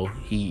Caruso,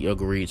 he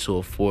agreed to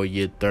a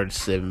 4-year,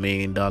 $37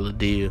 million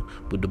deal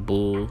with the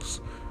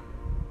Bulls.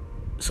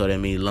 So that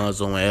means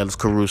Lonzo and Alex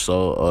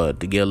Caruso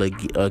together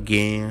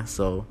again.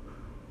 So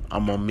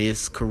I'm gonna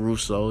miss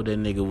Caruso. That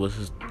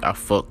nigga I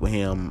fuck with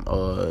him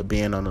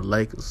being on the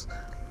Lakers.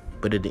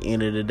 But at the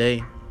end of the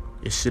day,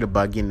 it's shit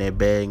about getting that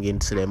bag and getting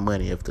to that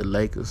money if the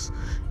Lakers.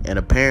 And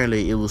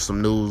apparently it was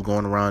some news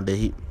going around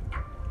that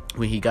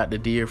when he got the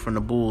deal from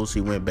the Bulls,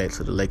 he went back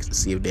to the Lakers to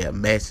see if they'd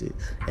match it,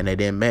 and they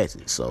didn't match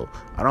it. So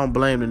I don't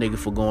blame the nigga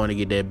for going to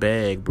get that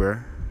bag,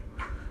 bruh.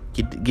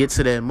 Get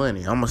to that money.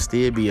 I'm going to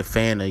still be a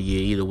fan of you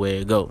either way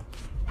it go.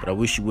 But I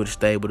wish you would have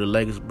stayed with the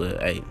Lakers,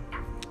 but hey,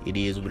 it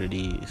is what it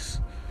is.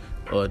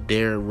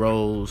 Derrick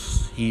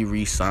Rose, he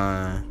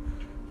re-signed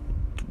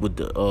with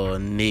the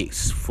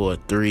Knicks for a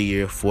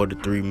 3-year,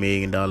 $43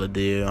 million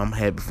deal. I'm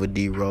happy for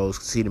D Rose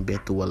because he done been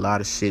through a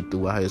lot of shit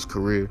throughout his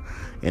career,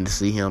 and to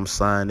see him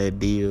sign that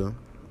deal,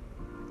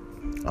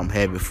 I'm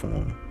happy for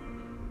him,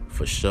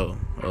 for sure.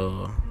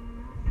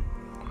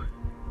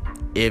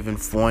 Evan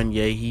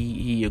Fournier,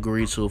 he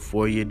agreed to a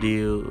 4-year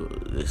deal,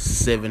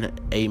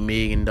 $7-8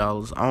 million.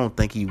 I don't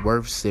think he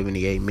worth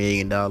 $78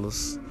 million.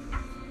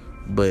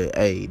 But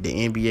hey,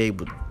 the NBA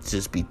would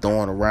just be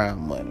throwing around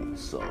money.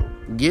 So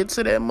get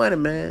to that money,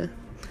 man.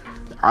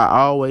 I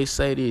always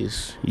say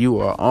this: you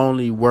are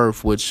only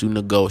worth what you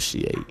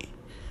negotiate.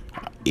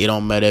 It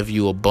don't matter if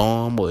you a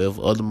bum or if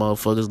other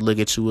motherfuckers look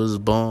at you as a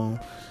bum.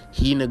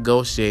 He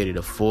negotiated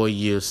a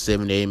 4-year,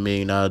 $78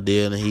 million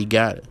deal, and he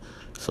got it.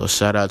 So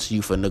shout out to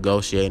you for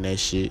negotiating that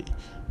shit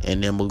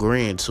and them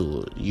agreeing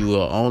to it. You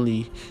are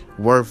only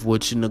worth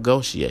what you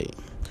negotiate.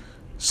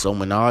 So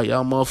when all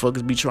y'all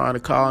motherfuckers be trying to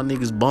call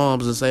niggas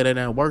bums and say they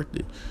not worth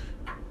it,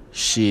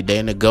 shit,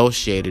 they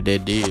negotiated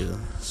that deal.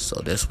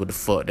 So that's what the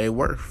fuck they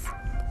worth.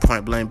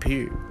 Point blank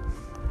period.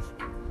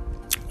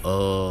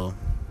 What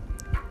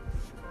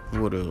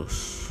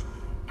else?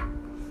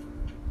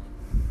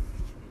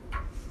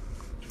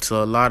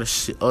 So a lot of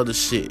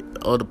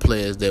other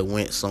players that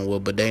went somewhere,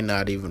 but they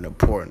not even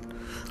important.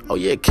 Oh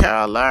yeah,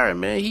 Kyle Lowry,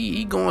 man,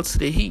 he going to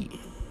the Heat.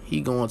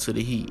 He going to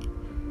the Heat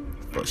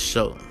for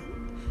sure.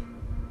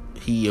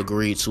 He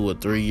agreed to a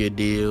 3-year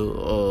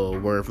deal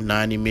worth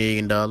 $90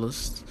 million.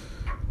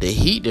 The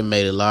Heat done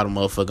made a lot of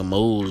motherfucking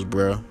moves,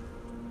 bro.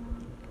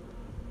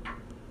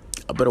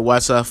 I better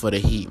watch out for the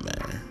Heat,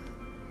 man.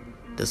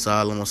 That's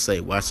all I'm gonna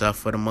say. Watch out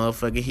for the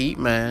motherfucking Heat,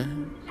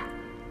 man.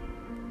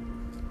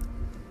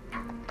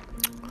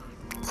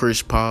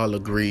 Chris Paul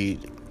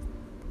agreed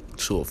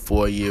to a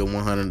 4-year,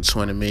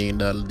 $120 million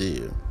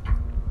deal.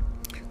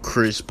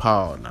 Chris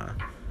Paul now.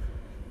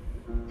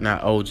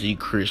 Not OG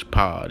Chris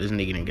Paul. This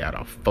nigga done got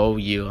a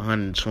 4-year,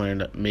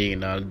 $120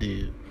 million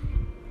deal.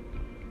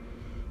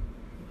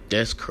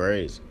 That's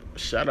crazy.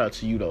 Shout out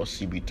to you though,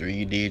 CB3.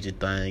 You did your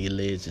thing. You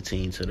led your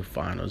team to the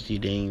finals. You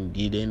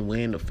didn't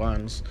win the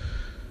finals,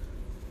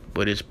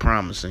 but it's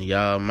promising.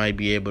 Y'all might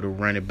be able to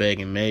run it back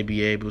and may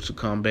be able to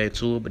come back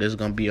to it, but it's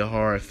gonna be a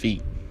hard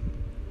feat.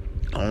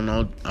 I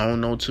don't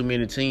know too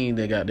many teams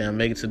that got them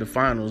make it to the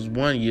finals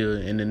one year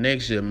and the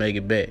next year make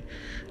it back.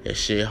 That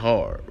shit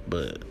hard,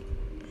 but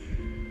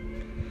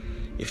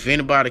if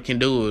anybody can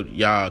do it,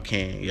 y'all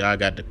can. Y'all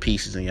got the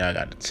pieces and y'all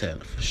got the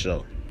talent for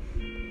sure.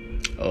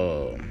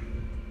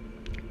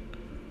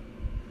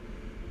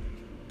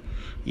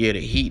 Yeah,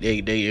 the Heat,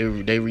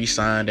 they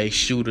re-signed their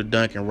shooter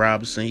Duncan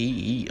Robinson.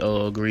 He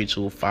agreed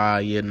to a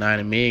 5-year,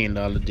 $90 million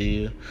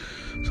deal.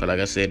 So like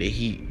I said, the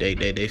Heat, they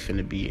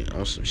finna be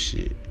on some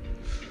shit.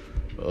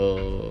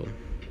 Who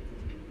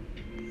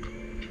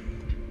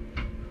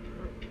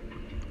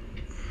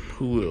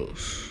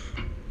else?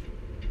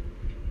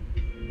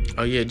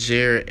 Oh yeah,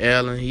 Jared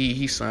Allen.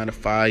 He signed a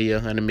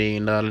 5-year, $100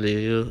 million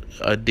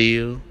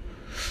deal.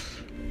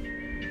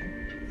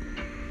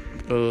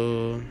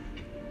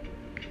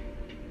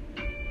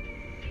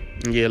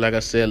 Yeah, like I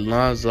said,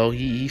 Lonzo,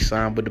 he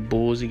signed with the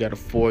Bulls. He got a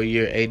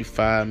 4-year,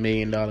 $85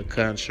 million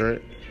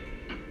contract.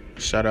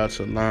 Shout out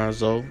to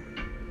Lonzo.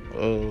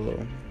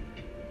 Let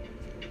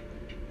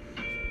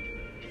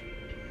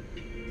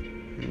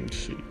me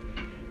see.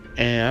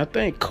 And I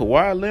think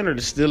Kawhi Leonard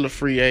is still a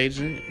free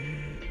agent.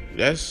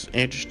 That's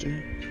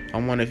interesting.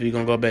 I wonder if he's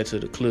going to go back to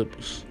the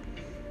Clippers.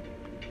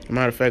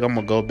 Matter of fact, I'm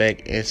going to go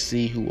back and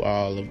see who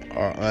all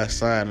are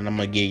unsigned, and I'm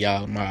going to give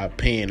y'all my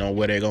opinion on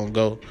where they're going to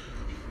go.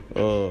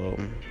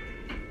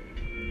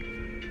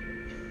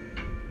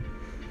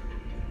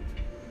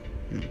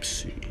 Let me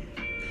see.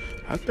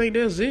 I think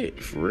that's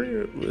it, for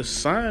real. The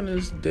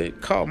signings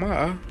that caught my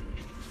eye.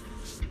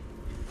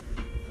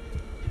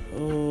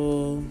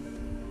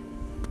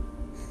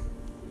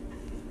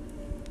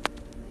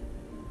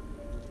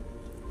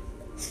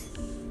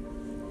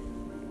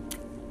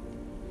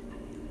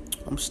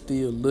 I'm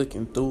still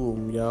looking through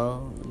them,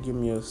 y'all. Give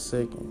me a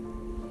second.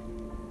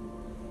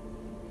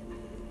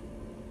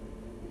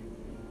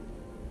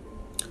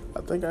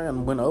 I think I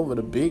went over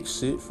the big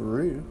shit for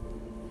real.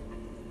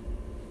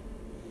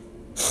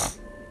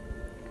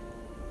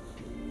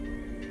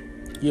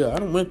 Yeah, I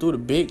done went through the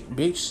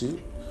big shit.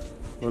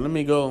 Well, let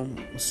me go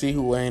see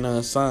who ain't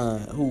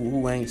unsigned,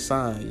 who ain't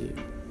signed yet.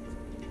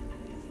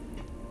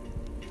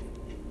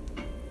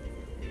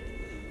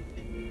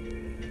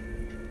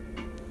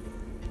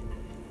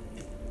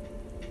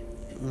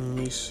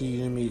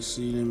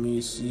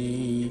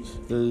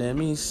 Let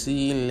me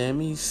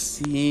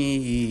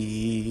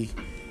see.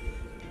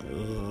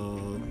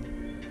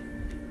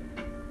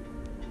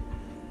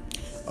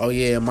 Oh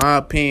yeah, in my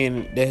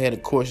opinion, they had a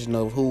question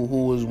of who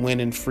was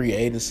winning free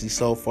agency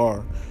so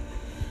far.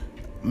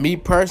 Me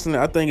personally,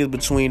 I think it's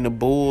between the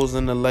Bulls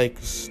and the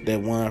Lakers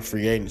that won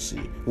free agency.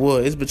 Well,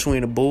 it's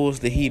between the Bulls,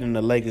 the Heat, and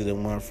the Lakers that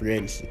won free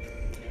agency.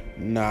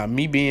 Nah,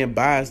 me being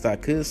biased, I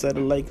could say the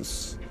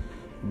Lakers,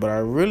 but I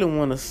really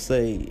want to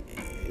say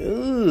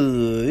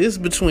it's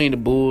between the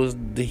Bulls,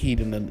 the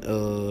Heat, and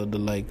the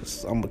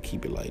Lakers. I'm gonna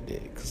keep it like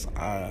that because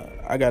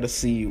I gotta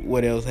see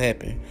what else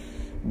happened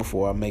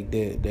before I make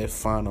that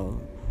final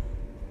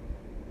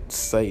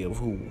say of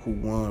who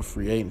won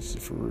free agency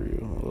for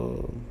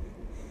real.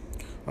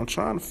 I'm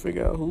trying to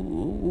figure out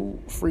who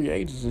free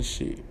agents and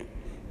shit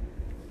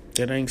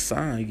that ain't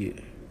signed yet.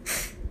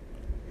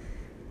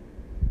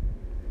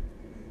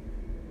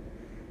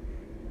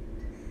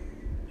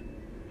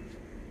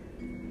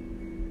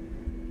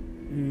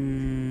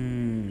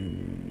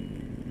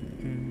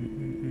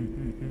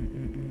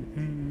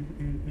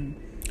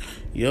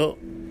 Yup.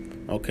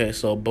 Okay,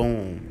 so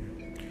boom.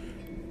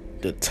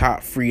 The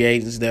top free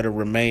agents that are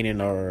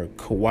remaining are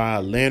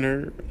Kawhi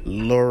Leonard,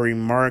 Lauri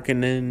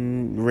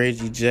Markkanen,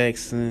 Reggie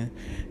Jackson,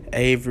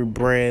 Avery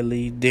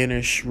Bradley,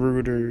 Dennis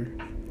Schroeder,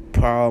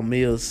 Paul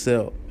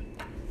Millsap,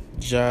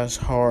 Josh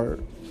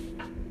Hart,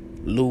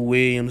 Lou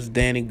Williams,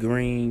 Danny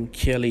Green,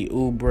 Kelly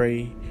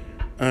Oubre,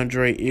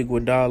 Andre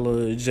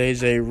Iguodala,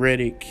 J.J.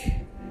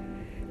 Redick,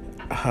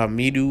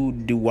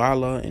 Hamidou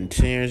Diallo, and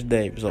Terrence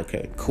Davis.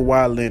 Okay,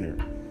 Kawhi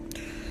Leonard.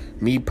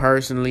 Me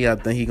personally, I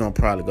think he gonna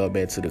probably go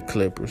back to the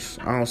Clippers.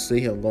 I don't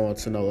see him going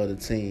to no other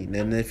team.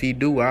 And if he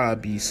do, I'll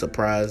be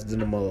surprised in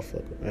the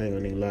motherfucker. I ain't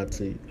gonna even lie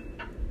to you.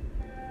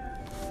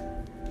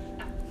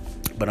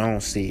 But I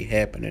don't see it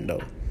happening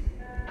though.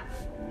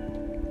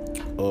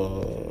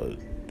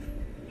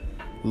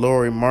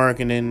 Lauri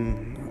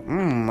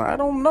Markkanen, I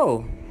don't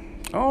know.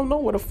 I don't know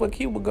where the fuck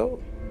he would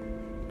go.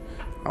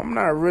 I'm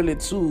not really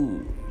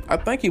too. I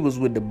think he was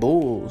with the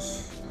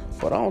Bulls.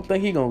 But I don't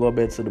think he gonna go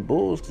back to the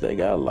Bulls because they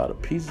got a lot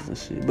of pieces and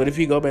shit. But if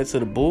he go back to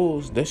the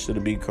Bulls, that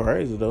should be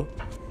crazy though.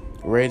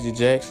 Reggie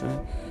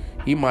Jackson,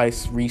 he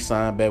might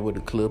re-sign back with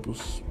the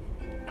Clippers.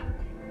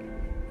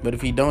 But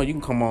if he don't, you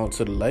can come on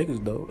to the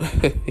Lakers though.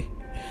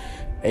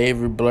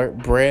 Avery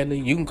Bradley,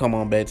 you can come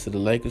on back to the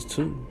Lakers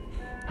too.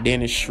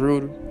 Dennis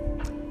Schroeder.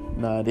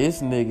 Nah,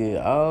 this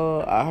nigga,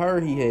 I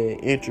heard he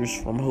had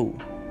interest from who?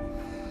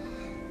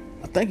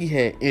 I think he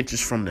had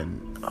interest from the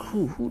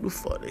who the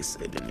fuck they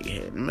said that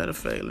nigga had. Matter of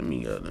fact, let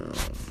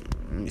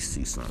me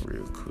see something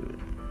real quick.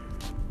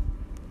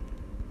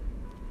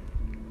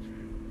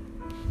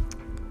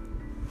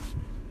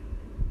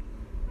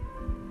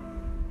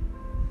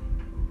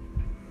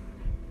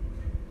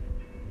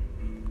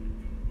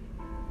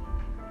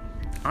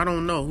 I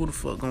don't know who the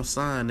fuck gonna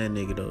sign that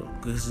nigga though,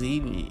 cause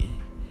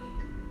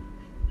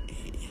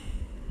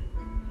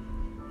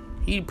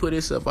he put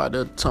himself out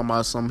there talking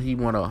about something. He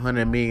want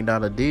 $100 million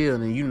deal,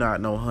 and you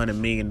not no $100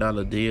 million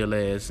deal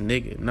ass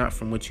nigga. Not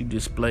from what you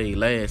displayed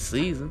last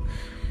season.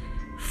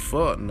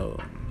 Fuck no.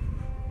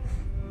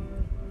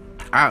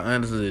 I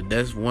honestly,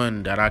 that's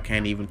one that I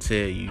can't even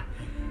tell you.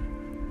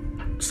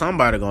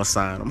 Somebody gonna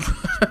sign him.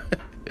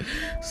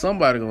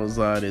 Somebody gonna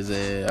sign his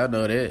ass. I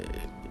know that.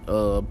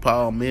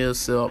 Paul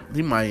Millsap,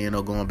 he might end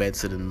up going back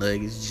to the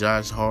Nuggets.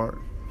 Josh Hart,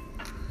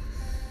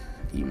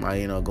 he might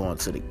end up going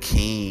to the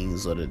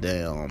Kings or the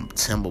damn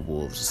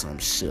Timberwolves or some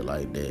shit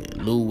like that.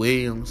 Lou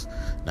Williams,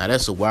 now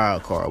that's a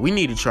wild card. We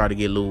need to try to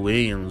get Lou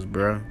Williams,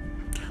 bro.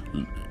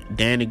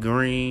 Danny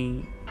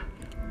Green,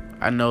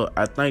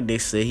 I think they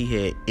said he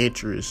had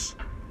interest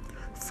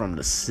from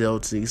the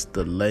Celtics,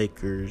 the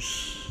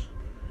Lakers,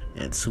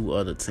 and two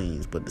other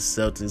teams. But the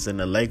Celtics and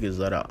the Lakers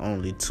are the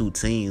only two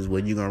teams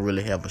where you're going to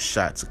really have a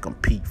shot to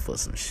compete for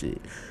some shit.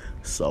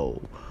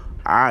 So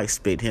I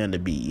expect him to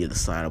be either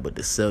signed with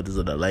the Celtics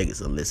or the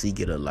Lakers unless he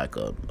get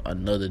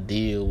another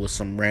deal with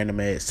some random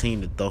ass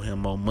team to throw him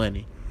more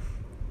money.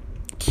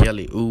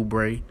 Kelly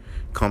Oubre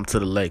come to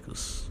the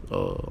Lakers.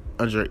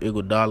 Andre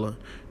Iguodala.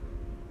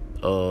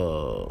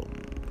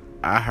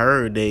 I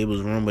heard that it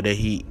was rumored that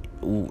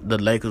the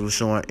Lakers were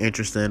showing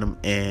interest in him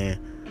and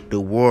the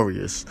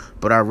Warriors,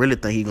 but I really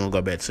think he's gonna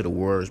go back to the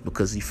Warriors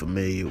because he's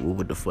familiar with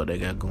what the fuck they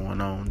got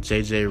going on.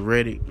 J.J.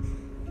 Redick,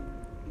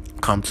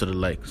 come to the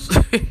Lakers.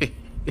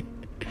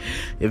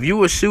 If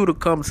you a shooter,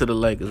 come to the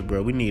Lakers,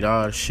 bro. We need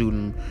all the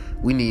shooting.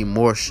 We need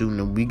more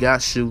shooting. We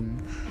got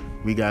shooting.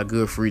 We got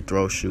good free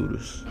throw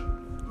shooters.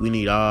 We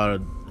need all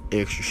the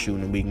extra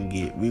shooting we can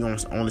get. We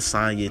gonna only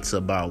sign you to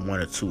about 1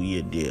 or 2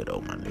 year deal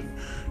though, my nigga,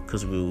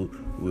 because we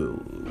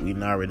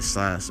already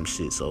signed some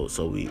shit. So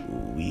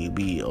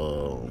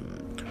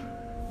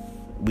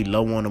we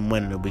low on the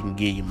money that we can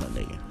give you, my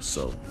nigga.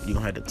 So you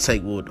gonna have to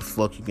take what the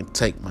fuck you can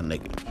take, my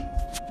nigga.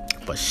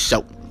 For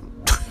sure.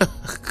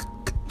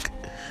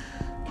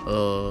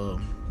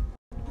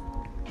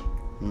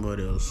 What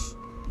else?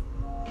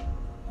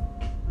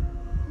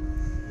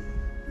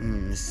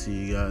 Let's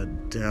see,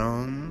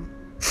 goddamn.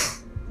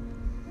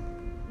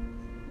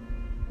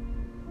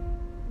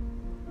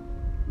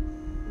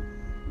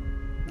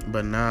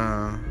 But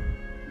nah.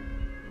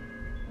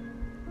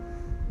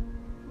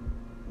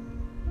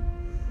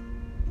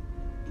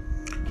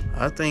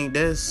 I think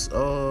that's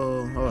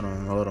hold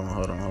on.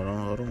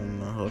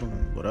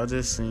 What I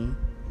just seen.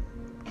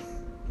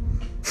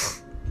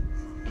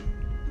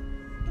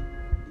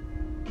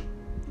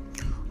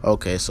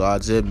 Okay, so I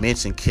just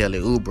mentioned Kelly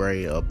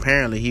Oubre.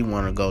 Apparently he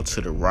want to go to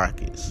the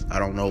Rockets. I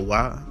don't know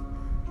why,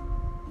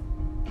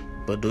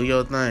 but do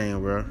your thing,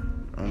 bro.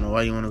 I don't know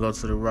why you want to go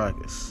to the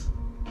Rockets,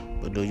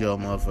 but do your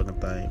motherfucking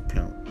thing,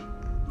 pimp.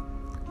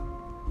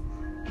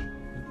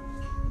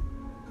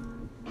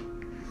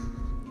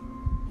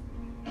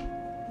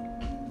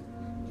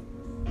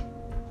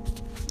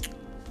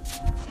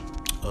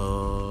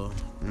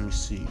 Let me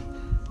see.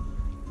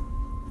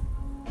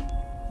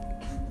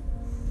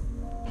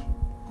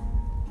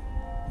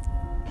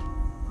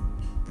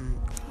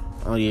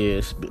 Oh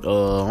yes,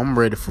 I'm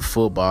ready for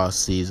football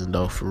season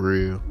though, for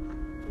real.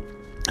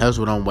 That's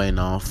what I'm waiting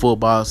on.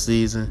 Football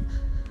season.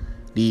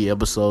 these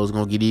episodes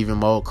gonna get even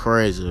more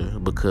crazier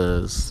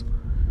because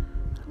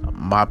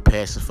my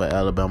passion for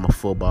Alabama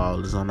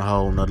football is on a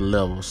whole nother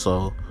level.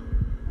 So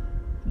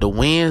the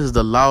wins,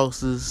 the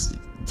losses,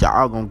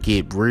 y'all gonna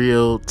get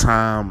real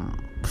time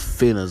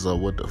feelings of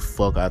what the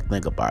fuck I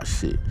think about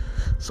shit.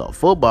 So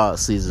football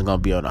season gonna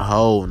be on a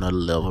whole nother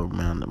level,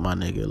 man, my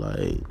nigga.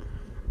 Like,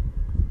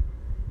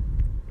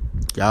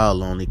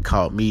 y'all only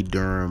caught me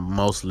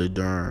mostly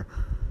during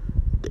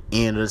the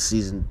end of the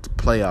season,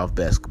 playoff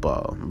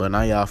basketball. But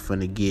now y'all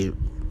finna get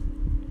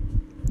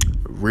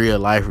real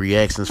life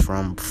reactions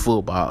from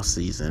football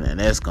season, and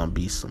that's gonna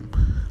be some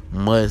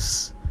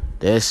must.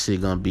 That shit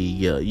gonna be,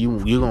 yeah, you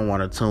gonna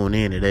wanna tune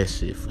in to that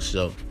shit for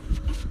sure.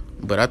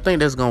 But I think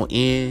that's gonna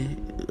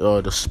end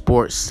the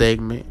sports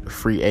segment,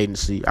 free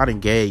agency. I done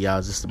gave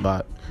y'all just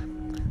about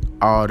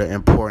all the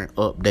important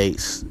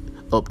updates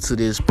up to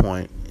this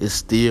point. It's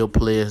still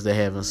players that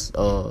haven't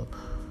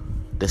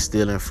that's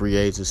still in free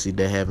agency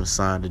that haven't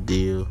signed a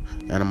deal,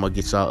 and I'm gonna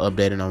get y'all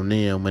updated on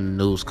them when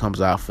the news comes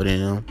out for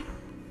them.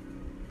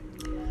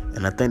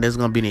 And I think that's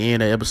gonna be the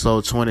end of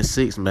episode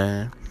 26,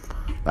 man.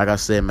 Like I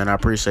said, man, I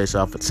appreciate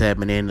y'all for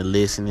tapping in and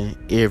listening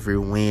every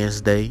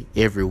Wednesday,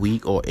 every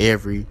week, or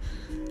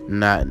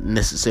not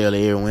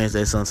necessarily every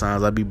Wednesday.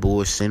 Sometimes I be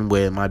bullshitting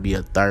where it might be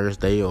a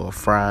Thursday or a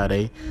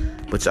Friday.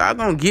 But y'all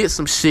gonna get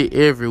some shit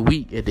every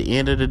week. At the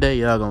end of the day,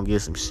 y'all gonna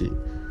get some shit.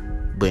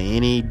 But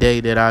any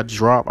day that I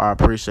drop, I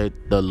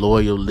appreciate the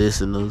loyal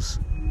listeners.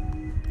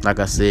 Like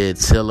I said,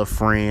 tell a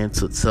friend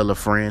to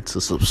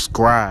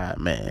subscribe,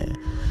 man.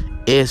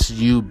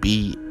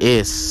 SUBSCRIBE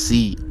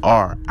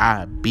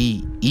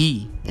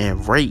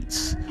and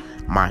rates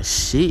my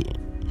shit.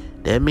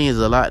 That means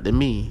a lot to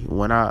me.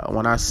 When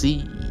I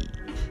see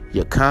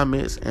your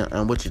comments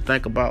and what you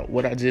think about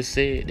what I just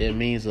said, that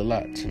means a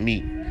lot to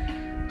me.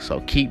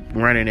 So keep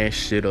running that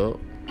shit up.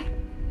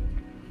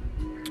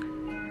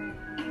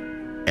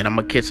 And I'm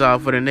gonna catch y'all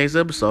for the next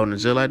episode. And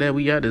just like that,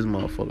 we got this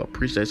motherfucker.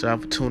 Appreciate y'all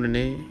for tuning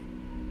in.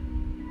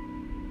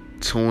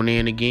 Tune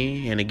in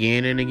again and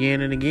again and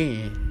again and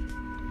again.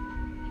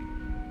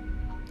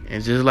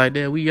 And just like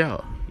that, we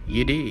out.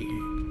 You did.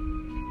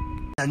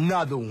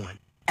 Another one,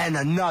 and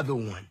another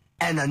one,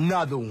 and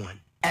another one,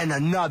 and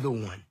another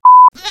one.